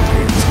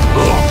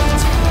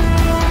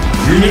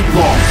 Unit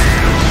lost.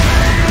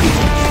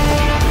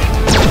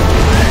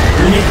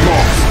 Unit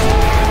lost.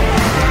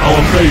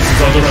 Our base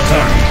is under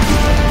attack.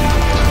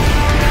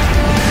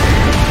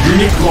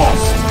 Unit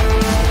lost.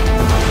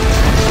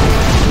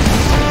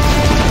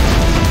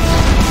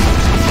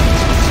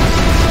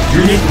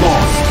 Unit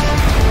lost.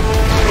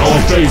 Our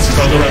base is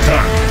under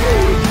attack.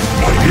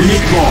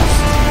 Unit lost.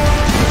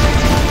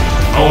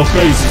 Our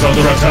base is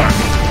under attack.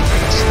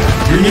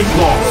 Unit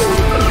lost.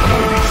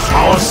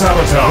 Our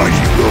sabotage.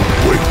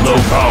 No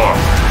power.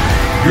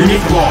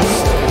 Unit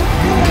lost.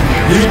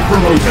 Unit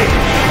promoted.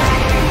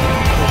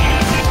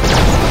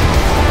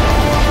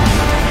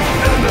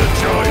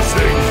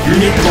 Energizing.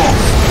 Unit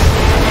lost.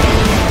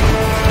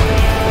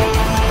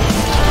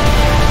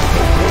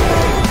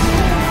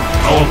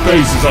 Our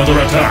base is under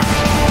attack.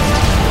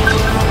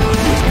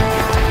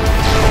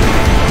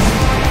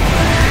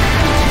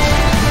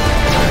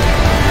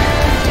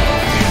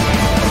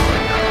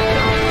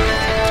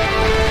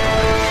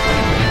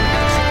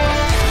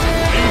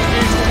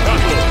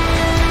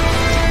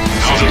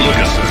 How's it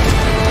looking, sir?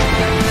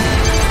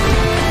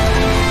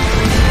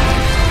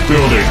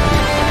 Building.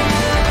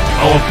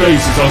 Our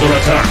base is under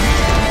attack.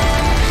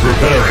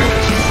 Preparing.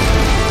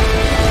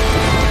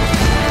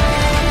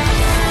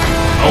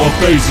 Our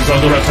base is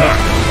under attack.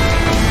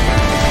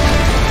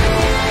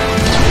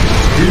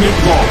 Unit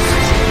lost.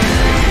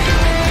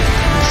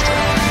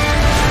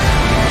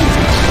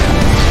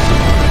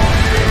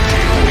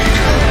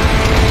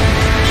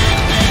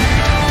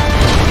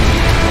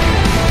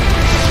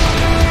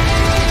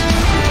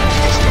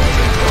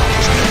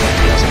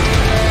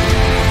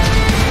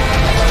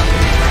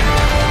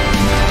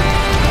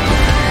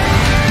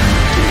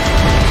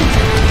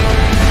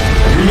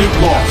 Unit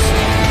lost.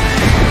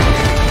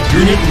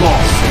 Unit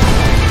lost.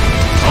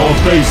 Our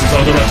base is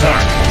under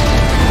attack.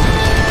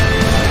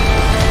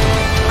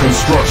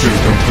 Construction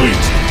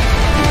complete.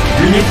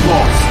 Unit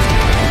lost.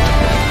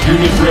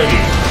 Unit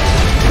ready.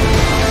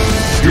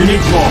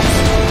 Unit lost.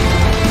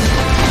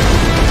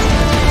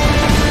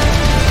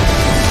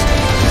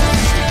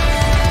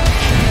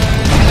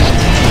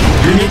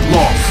 Unit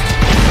lost.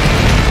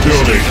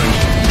 Building.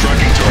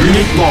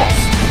 Unit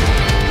lost.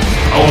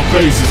 Our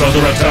base is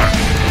under attack.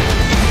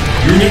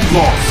 Unit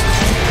lost.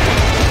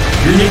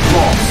 Unit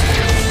lost.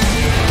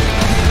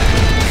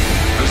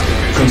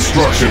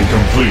 Construction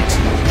complete.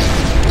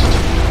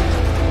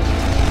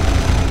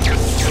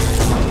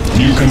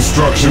 New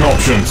construction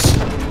options.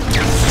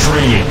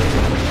 Training.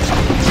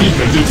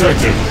 Beacon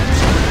detected.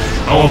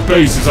 Our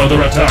base is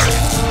under attack.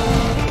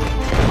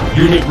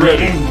 Unit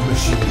ready.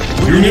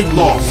 Unit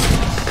lost.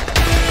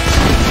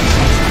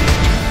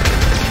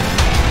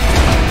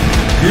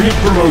 Unit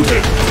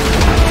promoted.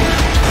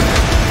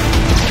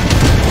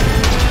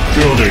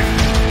 Building.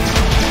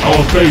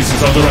 Our base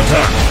is under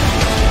attack.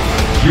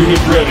 Unit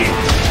ready.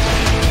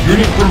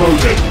 Unit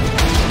promoted.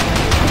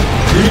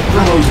 Unit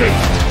promoted.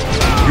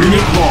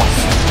 Unit lost.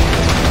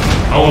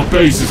 Our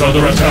base is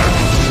under attack.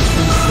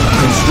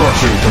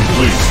 Construction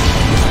complete.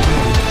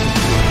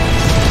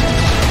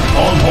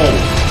 On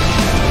hold.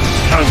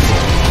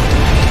 Cancel.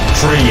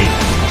 Training.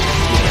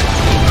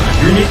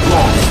 Unit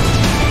lost.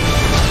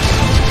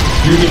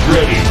 Unit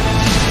ready.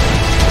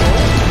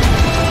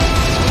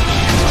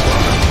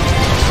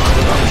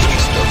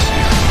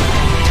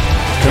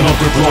 Cannot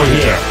deploy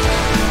here.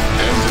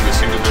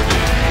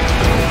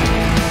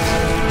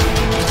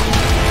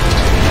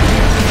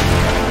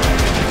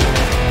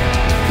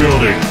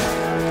 Building.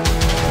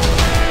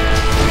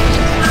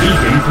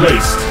 Beacon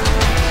placed.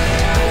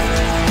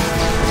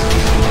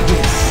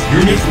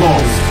 Unit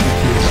lost.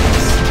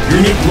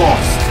 Unit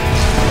lost.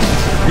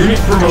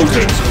 Unit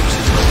promoted.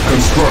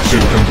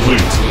 Construction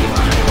complete.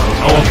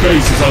 Our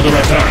base is under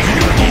attack.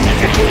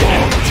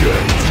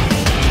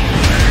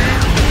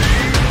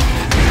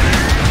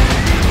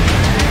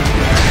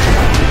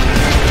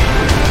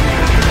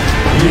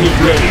 Unit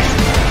ready.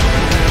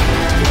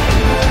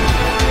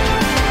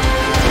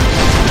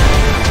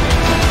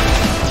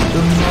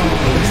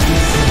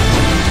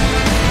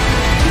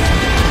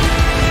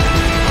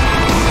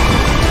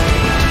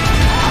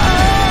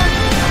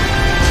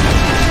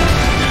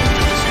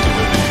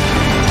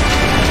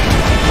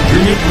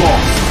 Unit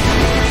lost.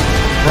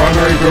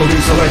 Primary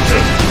building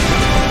selected.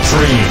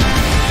 Train.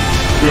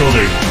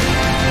 Building.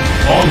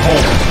 On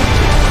hold.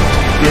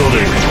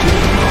 Building.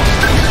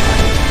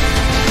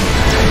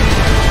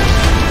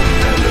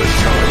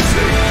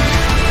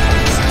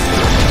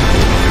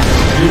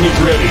 Unit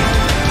ready.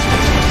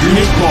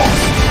 Unit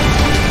lost.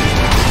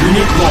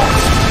 Unit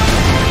lost.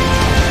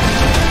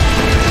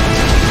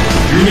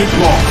 Unit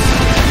lost.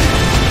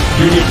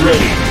 Unit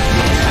ready.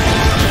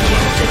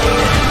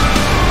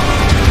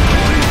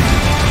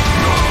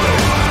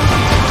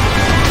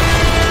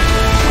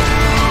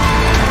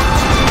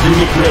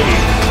 Unit ready.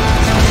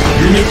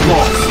 Unit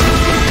lost.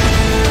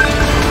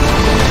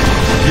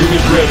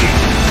 Unit ready.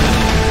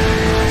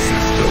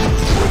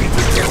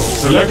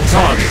 Select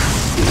target.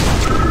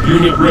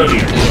 Unit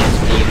ready.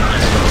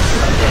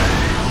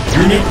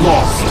 Unit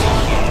lost.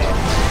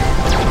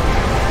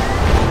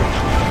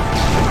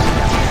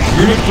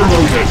 Unit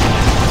promoted.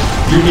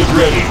 Unit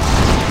ready.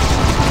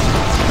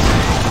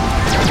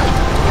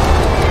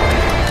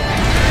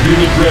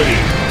 Unit ready.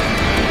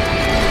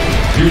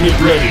 Unit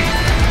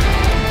ready.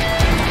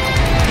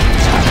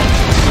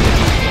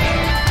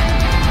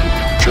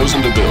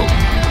 Chosen to build.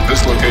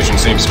 This location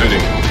seems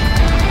fitting.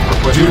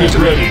 Request Unit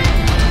granted. ready.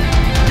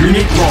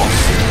 Unit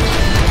lost.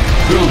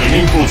 Building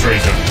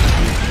infiltrated.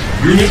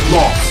 Unit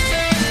lost.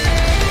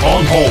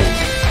 On hold.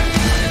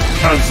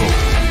 Cancel.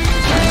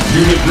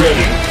 Unit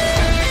ready.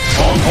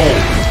 On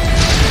hold.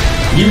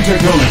 New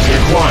technology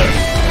acquired.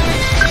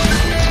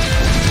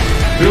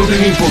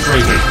 Building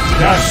infiltrated.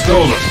 Dash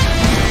stolen.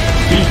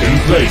 Beacon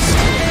placed.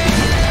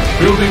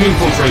 Building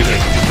infiltrated.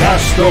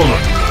 Dash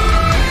stolen.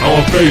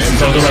 Our base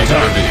is under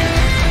attack.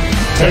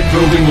 Tech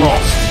building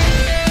lost.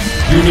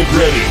 Unit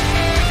ready.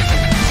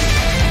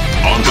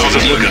 On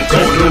target looking.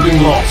 Tech building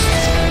lost.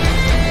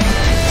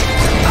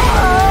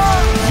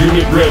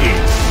 Unit ready.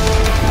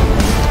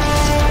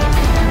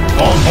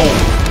 On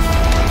hold.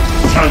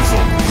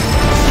 Cancel.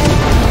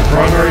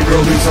 Primary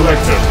building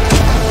selected.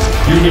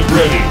 Unit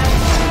ready.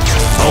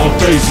 Our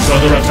base is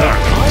under attack.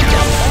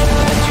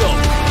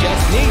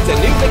 Just needs a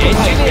new little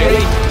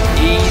engineering.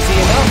 Easy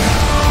enough.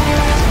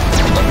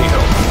 Let me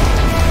help.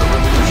 The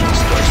revolution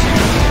starts here.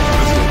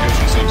 This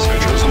location seems fit.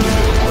 Chosen to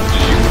build. What do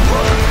you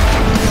require?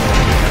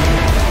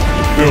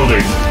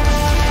 Building.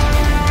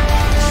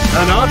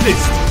 An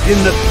artist in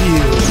the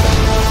field.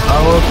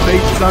 Our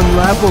fates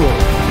unravel.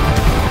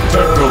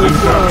 Tech building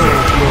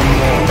captured.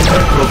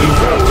 Tech building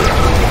captured.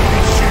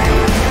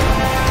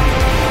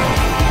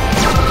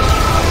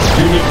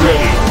 Unit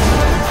ready.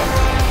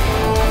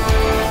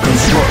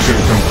 Construction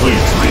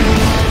complete.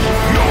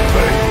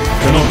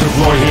 Cannot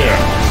deploy here.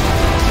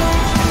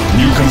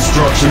 New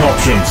construction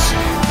options.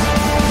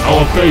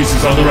 Our base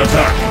is under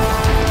attack.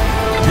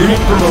 Unit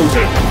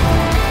promoted.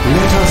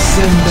 Let us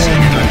send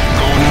them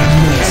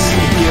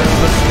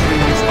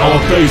Our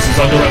base is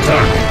under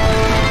attack.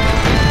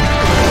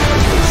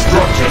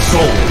 Structure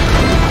sold.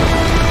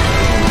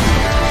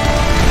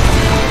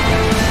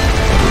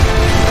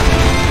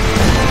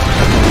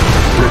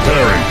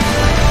 Repairing.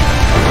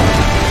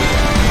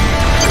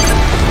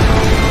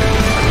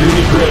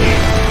 Unit ready.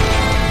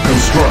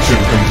 Construction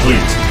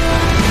complete.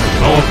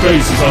 Our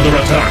base is under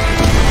attack.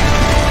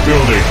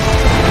 Building.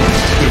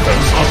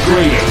 Defense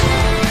upgraded.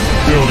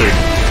 Building.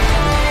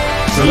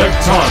 Select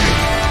target.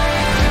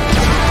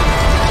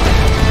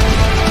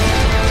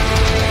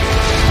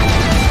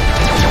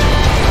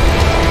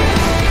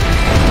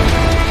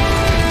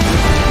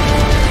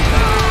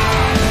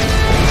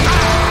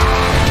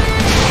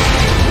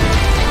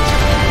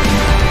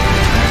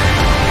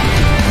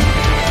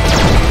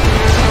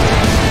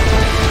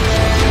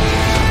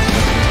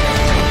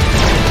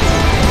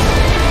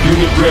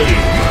 Unit ready.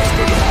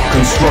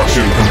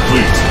 Construction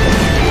complete.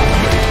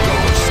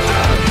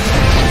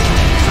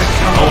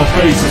 Our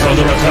base is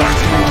under attack.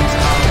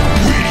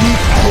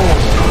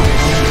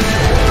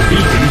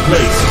 Beacon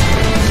placed.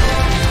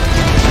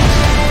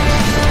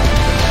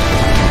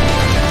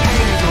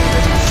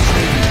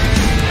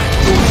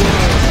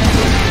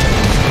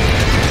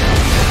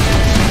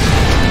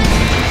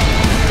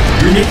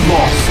 Unit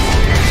lost.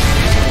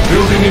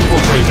 Building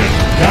infiltrated.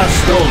 Gas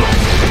stolen.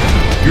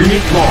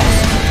 Unit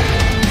lost.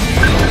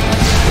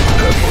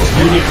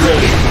 Unit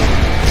ready.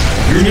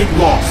 Unit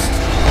lost.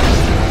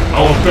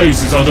 Our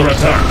base is under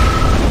attack.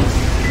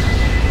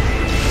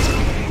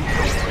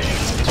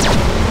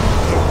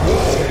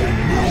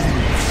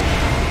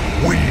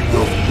 We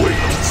will wait.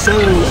 So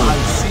I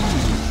see.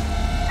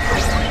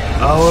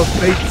 Our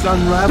fates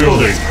unravel.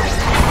 Building.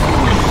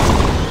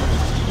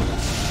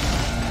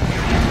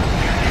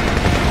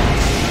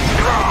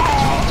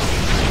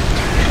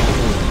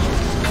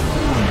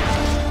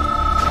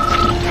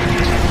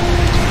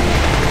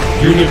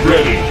 Unit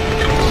ready.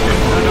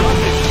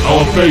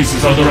 Our base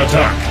is under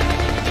attack.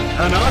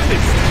 An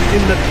artist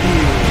in the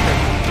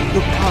field.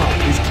 The path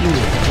is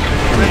clear.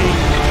 Rain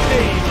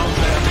on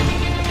them.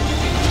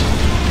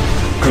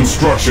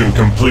 Construction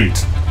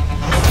complete.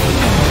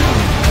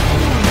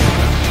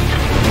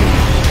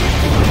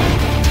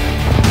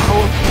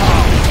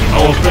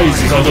 Our base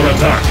is under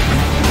attack.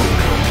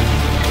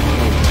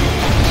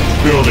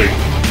 Building.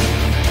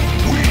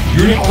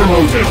 Unit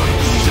promoted.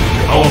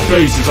 Our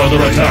base is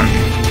under attack.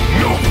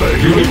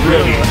 Unit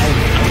ready.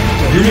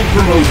 Unit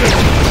promoted.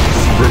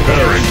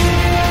 Preparing.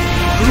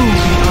 Through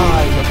the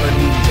eye of an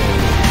eagle.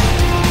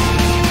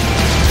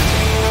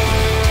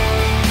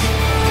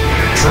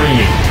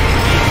 Training.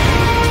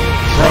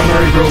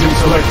 Primary building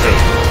selected.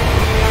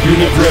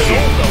 Unit ready.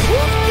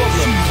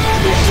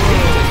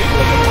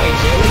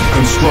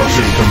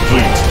 Construction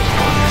complete.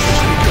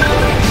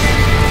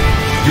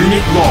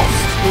 Unit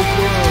lost.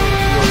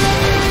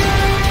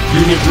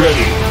 Unit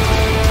ready.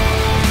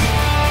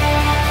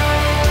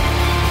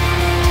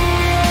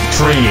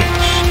 Training.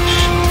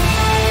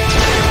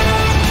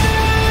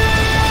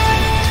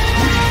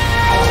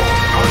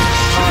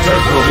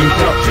 Tech building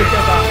captured.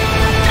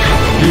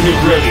 Unit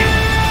ready.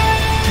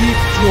 Keep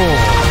drawn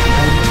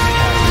and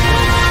carry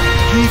on.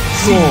 Keep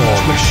drawn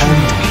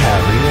and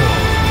carry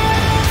on.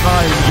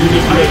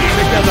 Unit ready.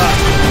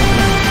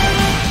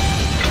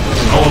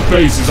 Our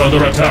base is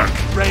under attack.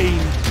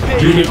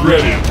 Unit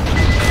ready.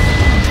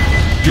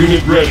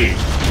 Unit ready.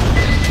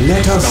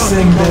 Let us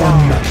send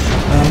them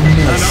a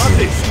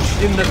message.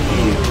 In the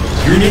field.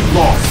 Unit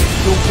lost.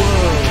 The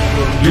world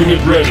will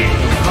Unit ready.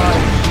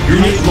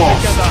 Unit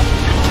lost.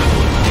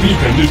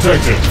 Beacon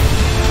detected.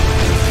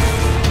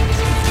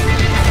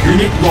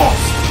 Unit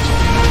lost.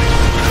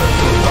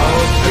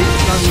 Our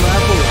fates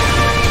unravel.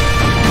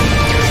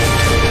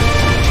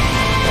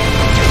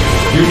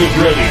 Unit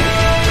ready.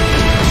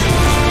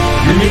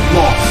 Unit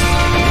lost.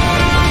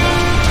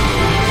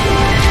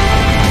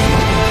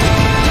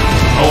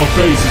 Our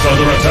base is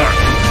under attack.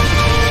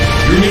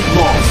 Unit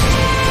lost.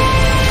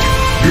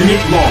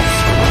 Unit lost.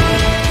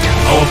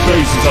 Our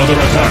base is under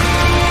attack.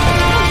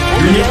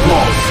 Unit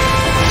lost.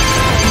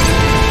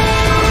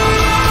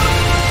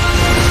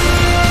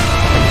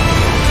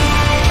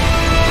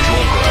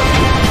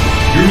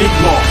 Unit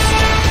lost.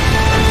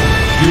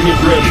 Unit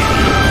ready.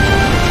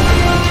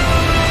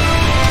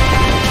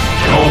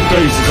 Our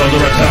base is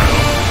under attack.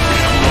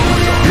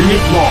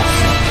 Unit lost.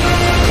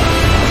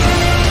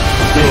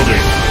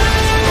 Building.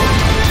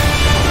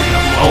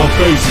 Our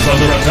base is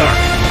under attack.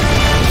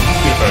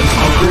 Defense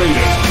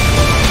upgraded.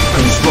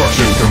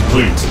 Construction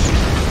complete.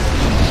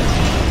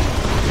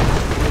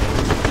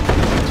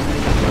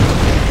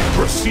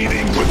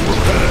 Proceeding with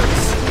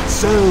repairs.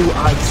 So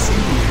I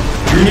see.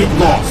 Unit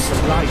lost.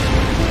 Right.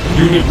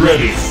 Unit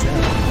ready.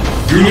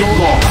 Unit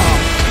lost.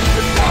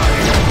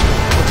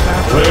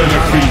 Player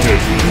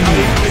defeated.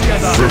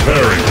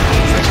 Preparing.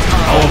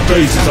 Our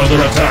base is under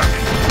attack.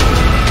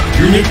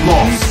 Unit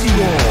lost.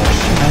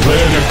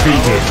 Player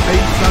defeated.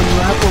 Fates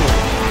unravel.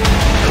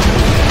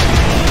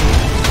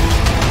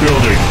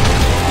 Building.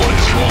 What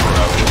is your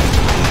route?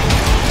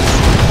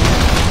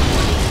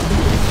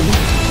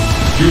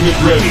 Unit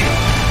ready.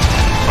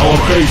 Our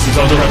base is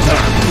under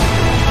attack.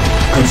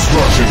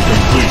 Construction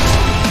complete.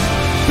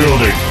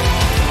 Building.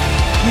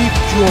 Keep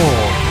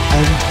drawn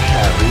and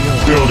carry on.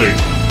 Building.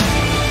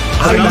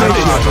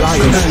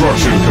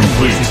 Construction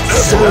complete.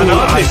 So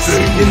I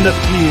see in the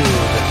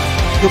field.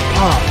 The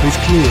path is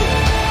clear.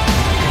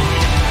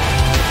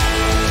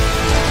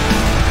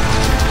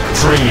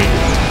 Training.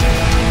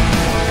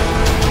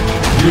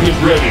 Unit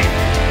ready.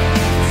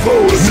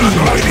 Foes and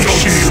mighty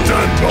shield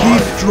stand by.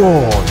 Keep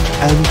drawn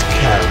and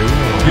carry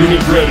on.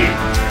 Unit ready.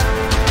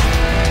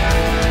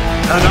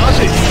 An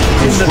artist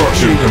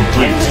Construction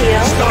complete.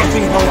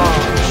 starting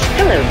barrage.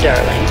 Hello,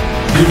 darling.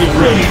 Unit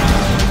ready.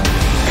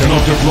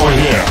 Cannot deploy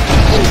here.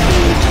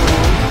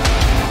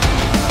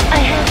 I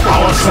have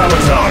Power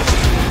sabotaged.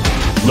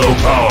 Low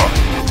power.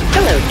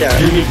 Hello,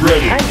 darling. Unit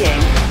ready. I'm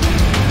game.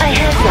 I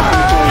have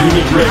something for you.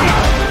 Unit ready.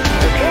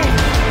 Okay.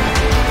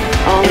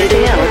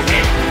 Anything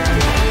else?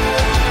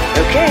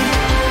 Okay.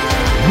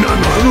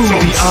 None Through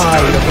the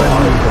eye of an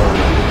eagle.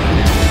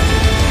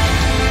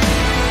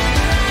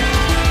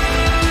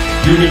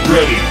 Unit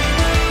ready.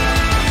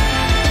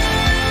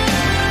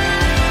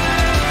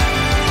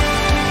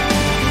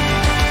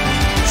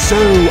 So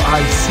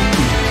I see.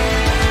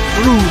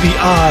 Through the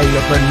eye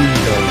of an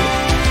eagle.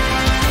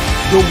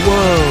 The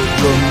world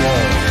will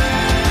know.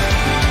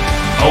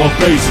 Our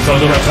base is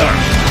under attack.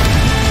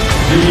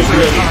 Unit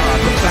ready.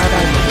 That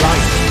I'm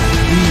right.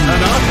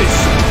 An artist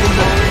in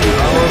the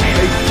field. Our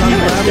fates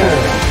unravel.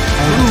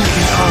 Through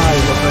the eye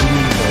of an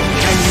eagle.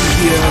 Can you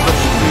hear the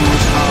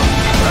spring's heart?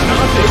 An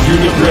artist.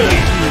 Unit ready.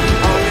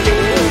 Already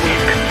moved.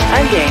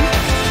 I'm game.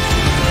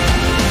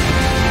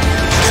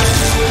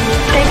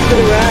 Thanks for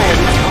the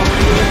ride.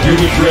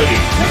 Unit ready.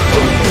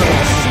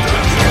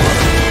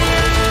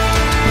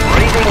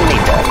 Breathing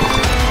meter.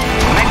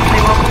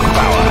 Maximum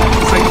power.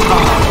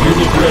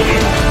 Unit ready.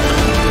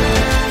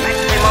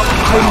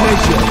 Maximum I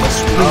measure the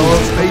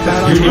spring's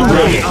Unit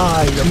ready.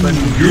 Eye of an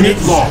Unit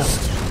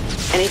lost.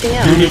 Anything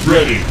else? Unit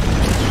ready.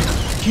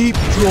 Keep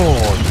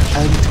drawn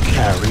and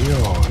carry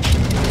on.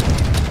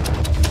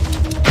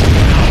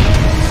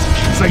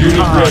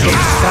 Unit ready.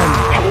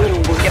 Have a little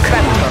work.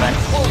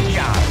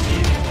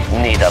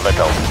 Need a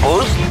little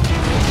boost?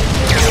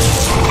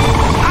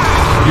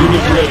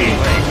 Unit ready.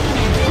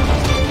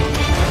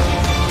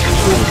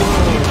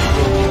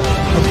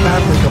 The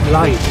fabric of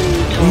life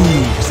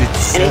weaves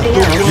itself. Anything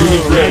else?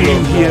 Unit ready. Can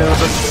you hear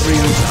the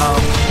strings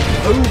hum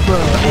over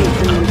and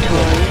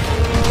Inventory.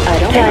 I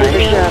don't mind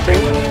for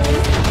shopping.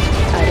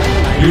 I don't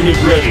mind. Unit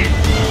ready.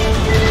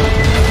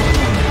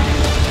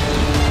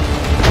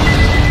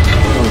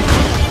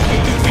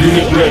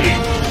 Unit ready.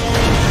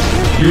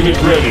 Unit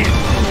ready.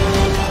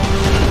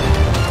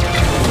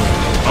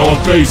 Our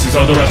base is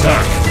under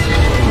attack.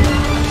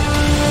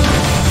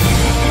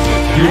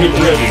 Unit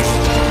ready.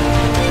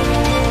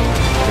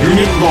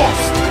 Unit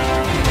lost.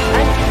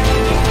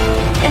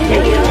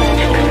 Anything else?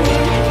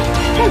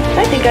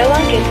 I think I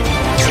like it.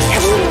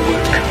 Have a little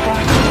work.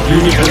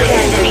 Unit ready.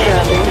 Time for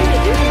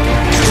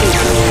shopping.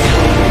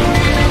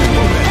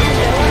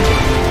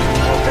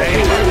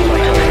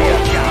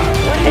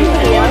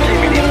 Anybody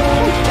else?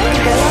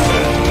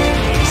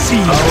 see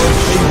our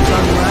things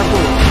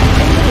unravel.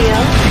 Anybody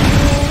else?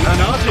 An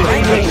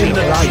artist in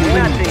the light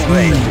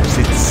weaves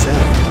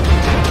itself.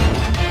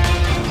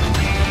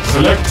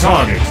 Select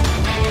target.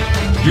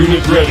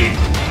 Unit ready.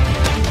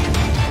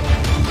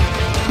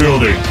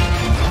 Building.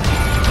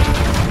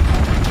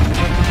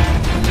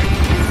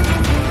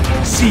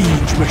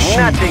 Siege machine.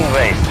 Nothing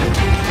wasted.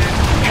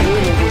 Have a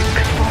little work.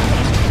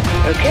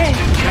 Okay.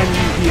 Can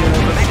you hear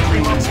the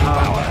strings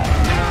hum?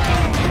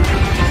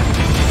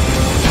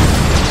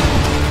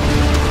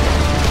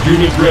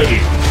 Unit ready.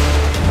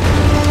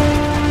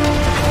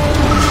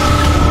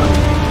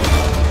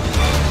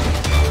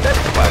 That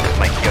sparks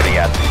my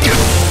curiosity.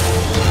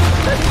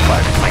 That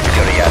sparks my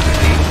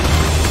curiosity.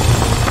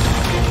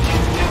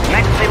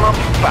 Maximum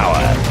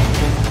power.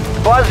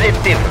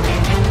 Positively.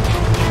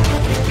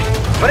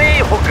 Free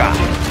hookah.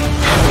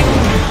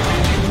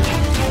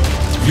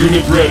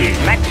 Unit ready.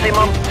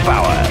 Maximum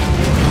power.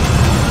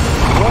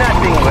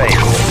 Nothing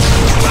wasted.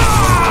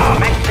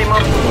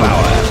 Maximum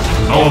power.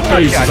 Our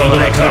base is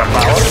under attack.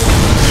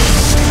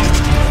 Power.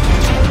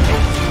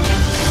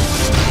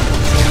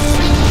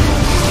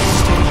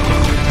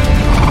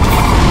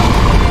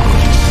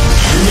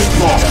 Unit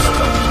lost.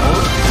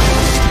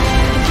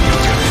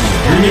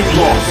 Unit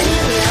lost.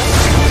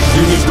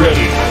 Unit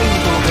ready.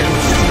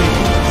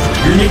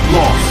 Unit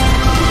lost.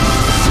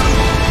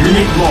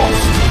 Unit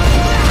lost.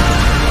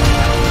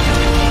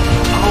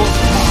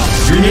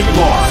 Unit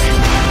lost.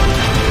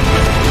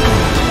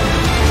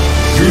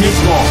 Unit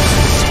lost.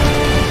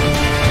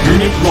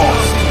 Unit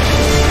lost.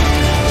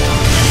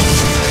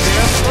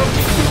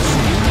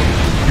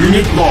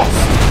 Unit lost.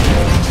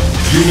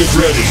 Unit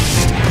ready.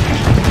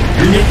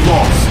 Unit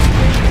lost.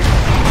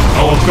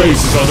 Our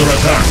base is under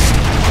attack.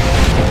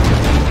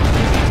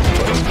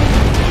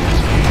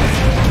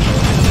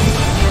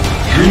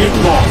 Unit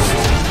lost.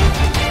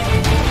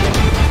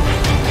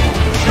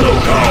 No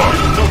power.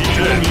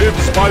 He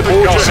lives by the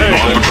gun. On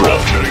patrol.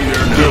 Getting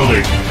there now.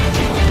 Building.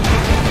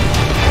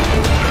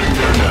 Getting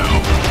there now.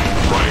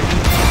 Right.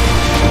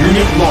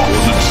 Unit lost.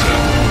 Coordinates set.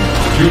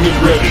 Unit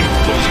ready.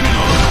 Closing in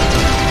on.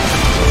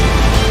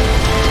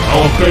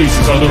 Our base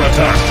is under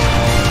attack.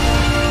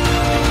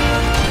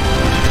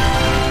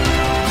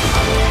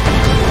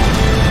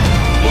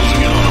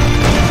 Closing in on him.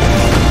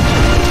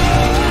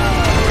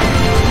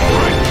 All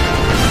right.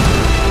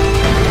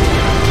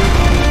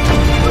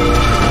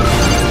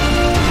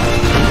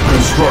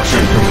 Construction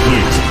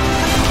complete.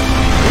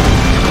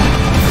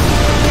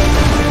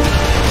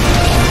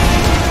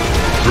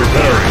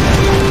 Preparing.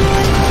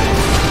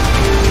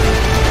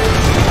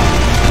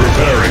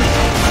 Preparing.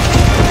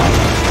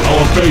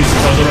 Our base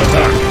is under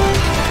attack.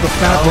 The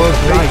fabric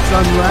of light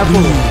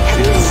unravel.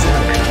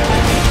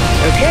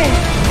 Okay.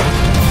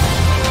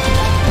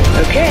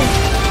 Okay.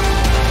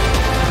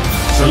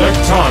 Select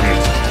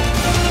target.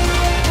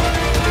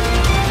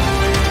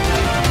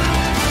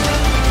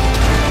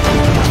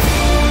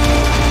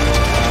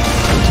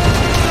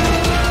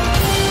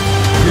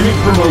 Unit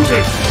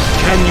promoted.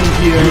 Can you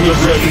hear Unit the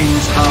ready.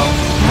 strings hum?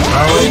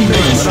 Our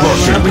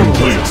Construction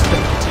complete.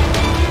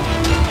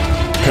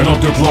 Cannot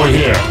deploy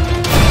here.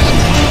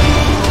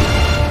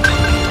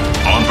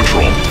 On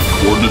patrol.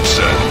 Coordinates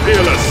set.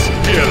 Fearless,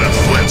 fearless.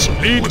 Let's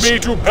Lead let's- me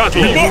to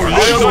battle. He I am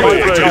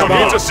ready to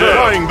meet us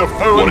flying the What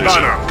foreign is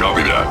banner. it?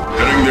 Copy that.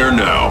 Heading there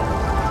now.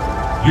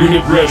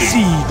 Unit ready.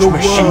 Siege Anybody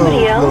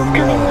machine. else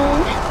coming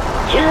along?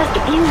 Just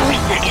a few more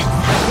seconds.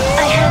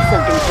 I have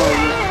something for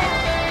you.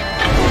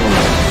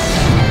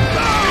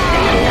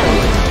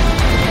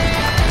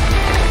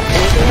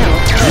 Anything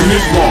else?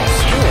 Unit lost.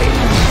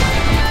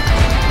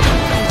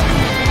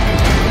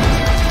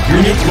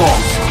 Unit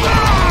lost.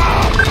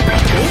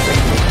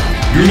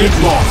 Unit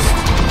lost.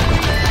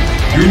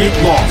 Unit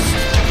lost.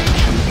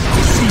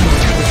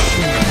 Siege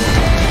machine.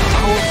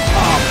 Our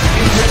arm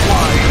is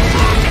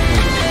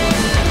required.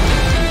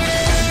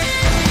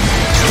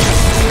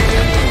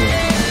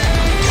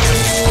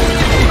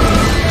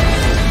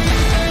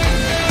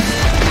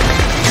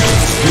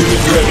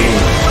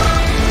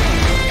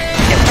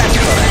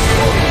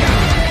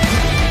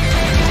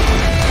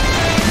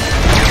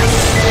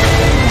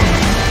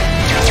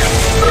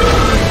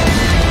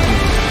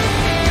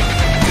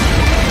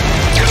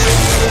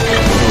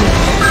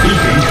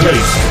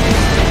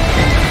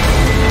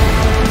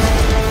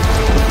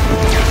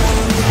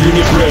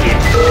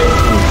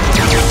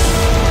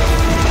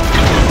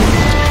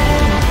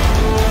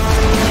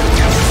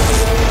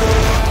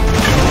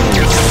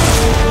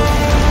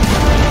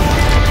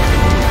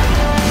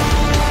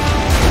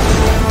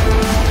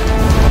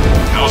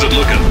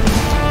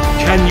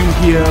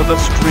 the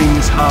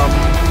strings hum.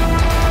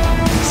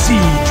 See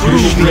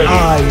through the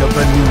eye of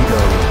the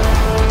needle.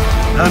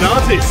 An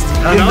artist!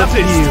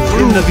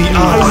 In the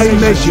eye, I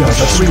measure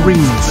the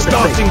strings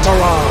starting to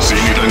rise. See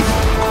anything?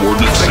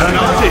 Coordinates? An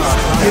artist!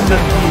 In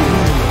the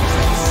field.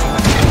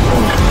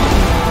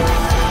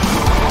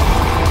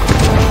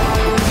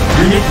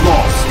 Unit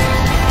lost.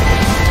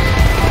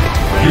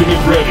 Unit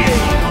ready.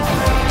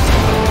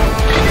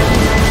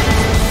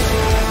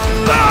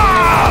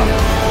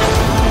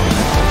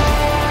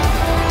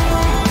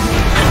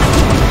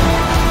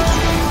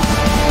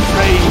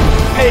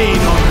 Pain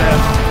on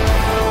them.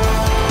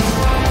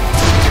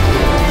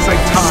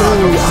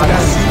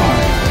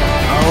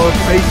 Our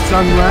fates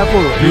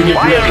unravel. Unit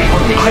ready.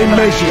 I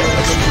measure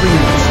the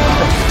strings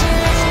of fate.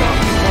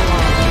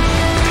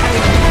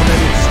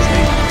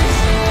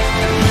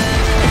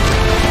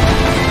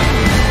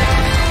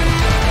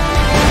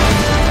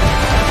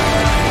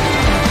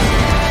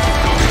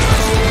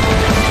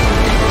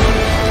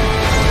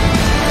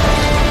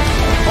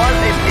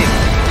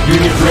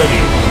 Unit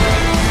ready.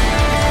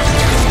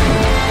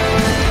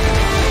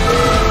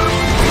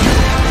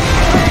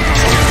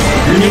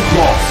 Unit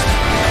lost.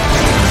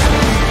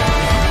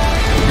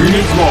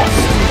 Unit lost.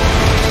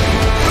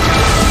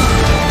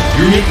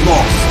 Unit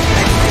lost.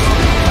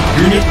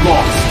 Unit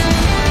lost.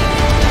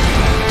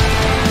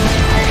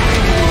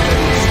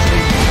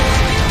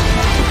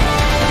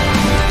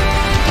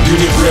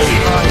 Unit ready.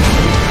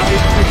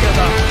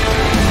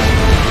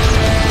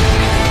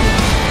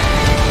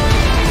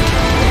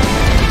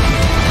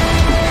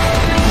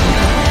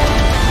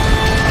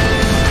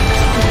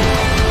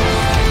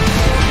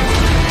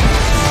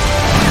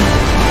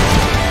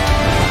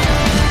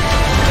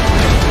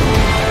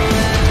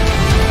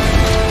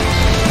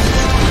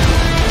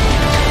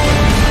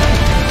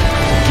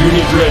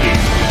 Unit ready.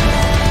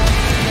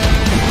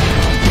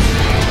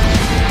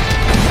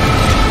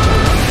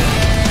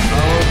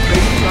 Our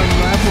fates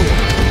unravel.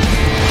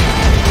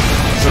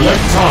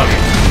 Select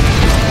target.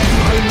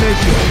 I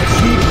measure the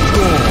deep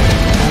draw.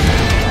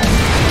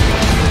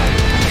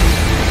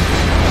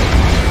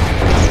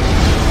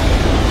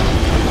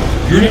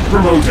 Unit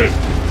promoted.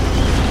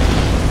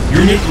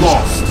 Unit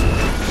lost.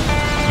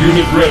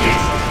 Unit ready.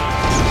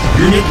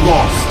 Unit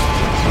lost.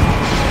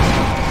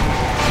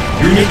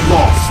 Unit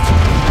lost.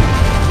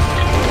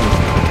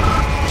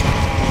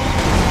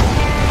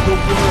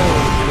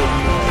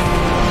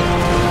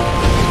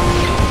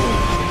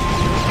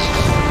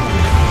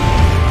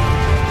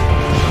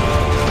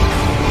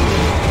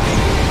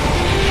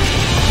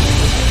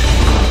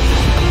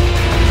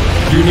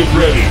 Unit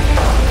ready.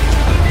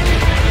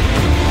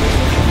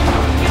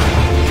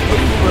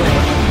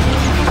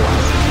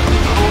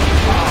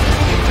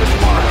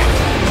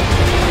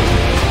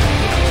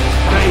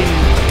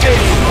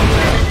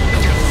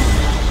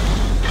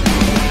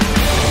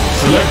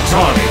 Select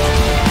target.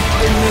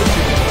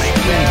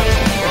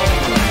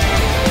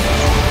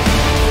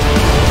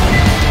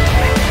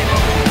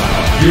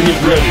 Unit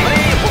ready.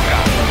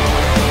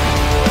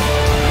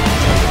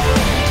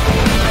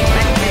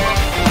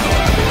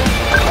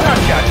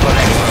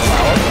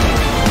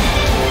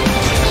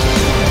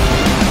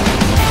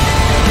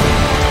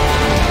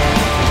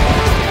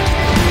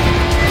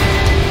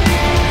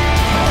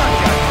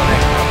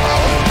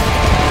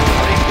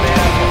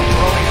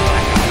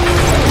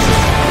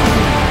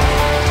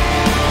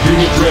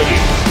 Unit ready.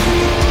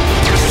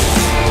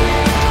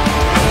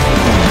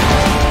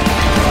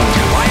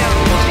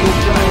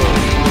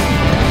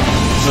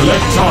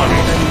 Select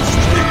target.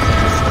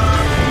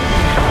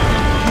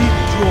 Deep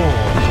draw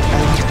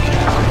and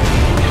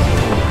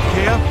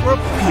care for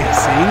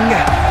piercing.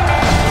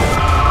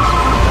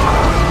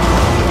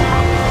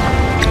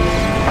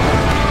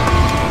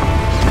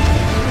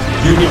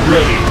 Unit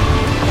ready.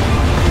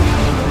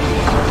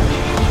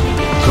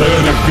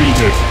 Player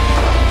defeated.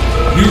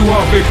 You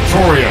are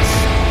victorious.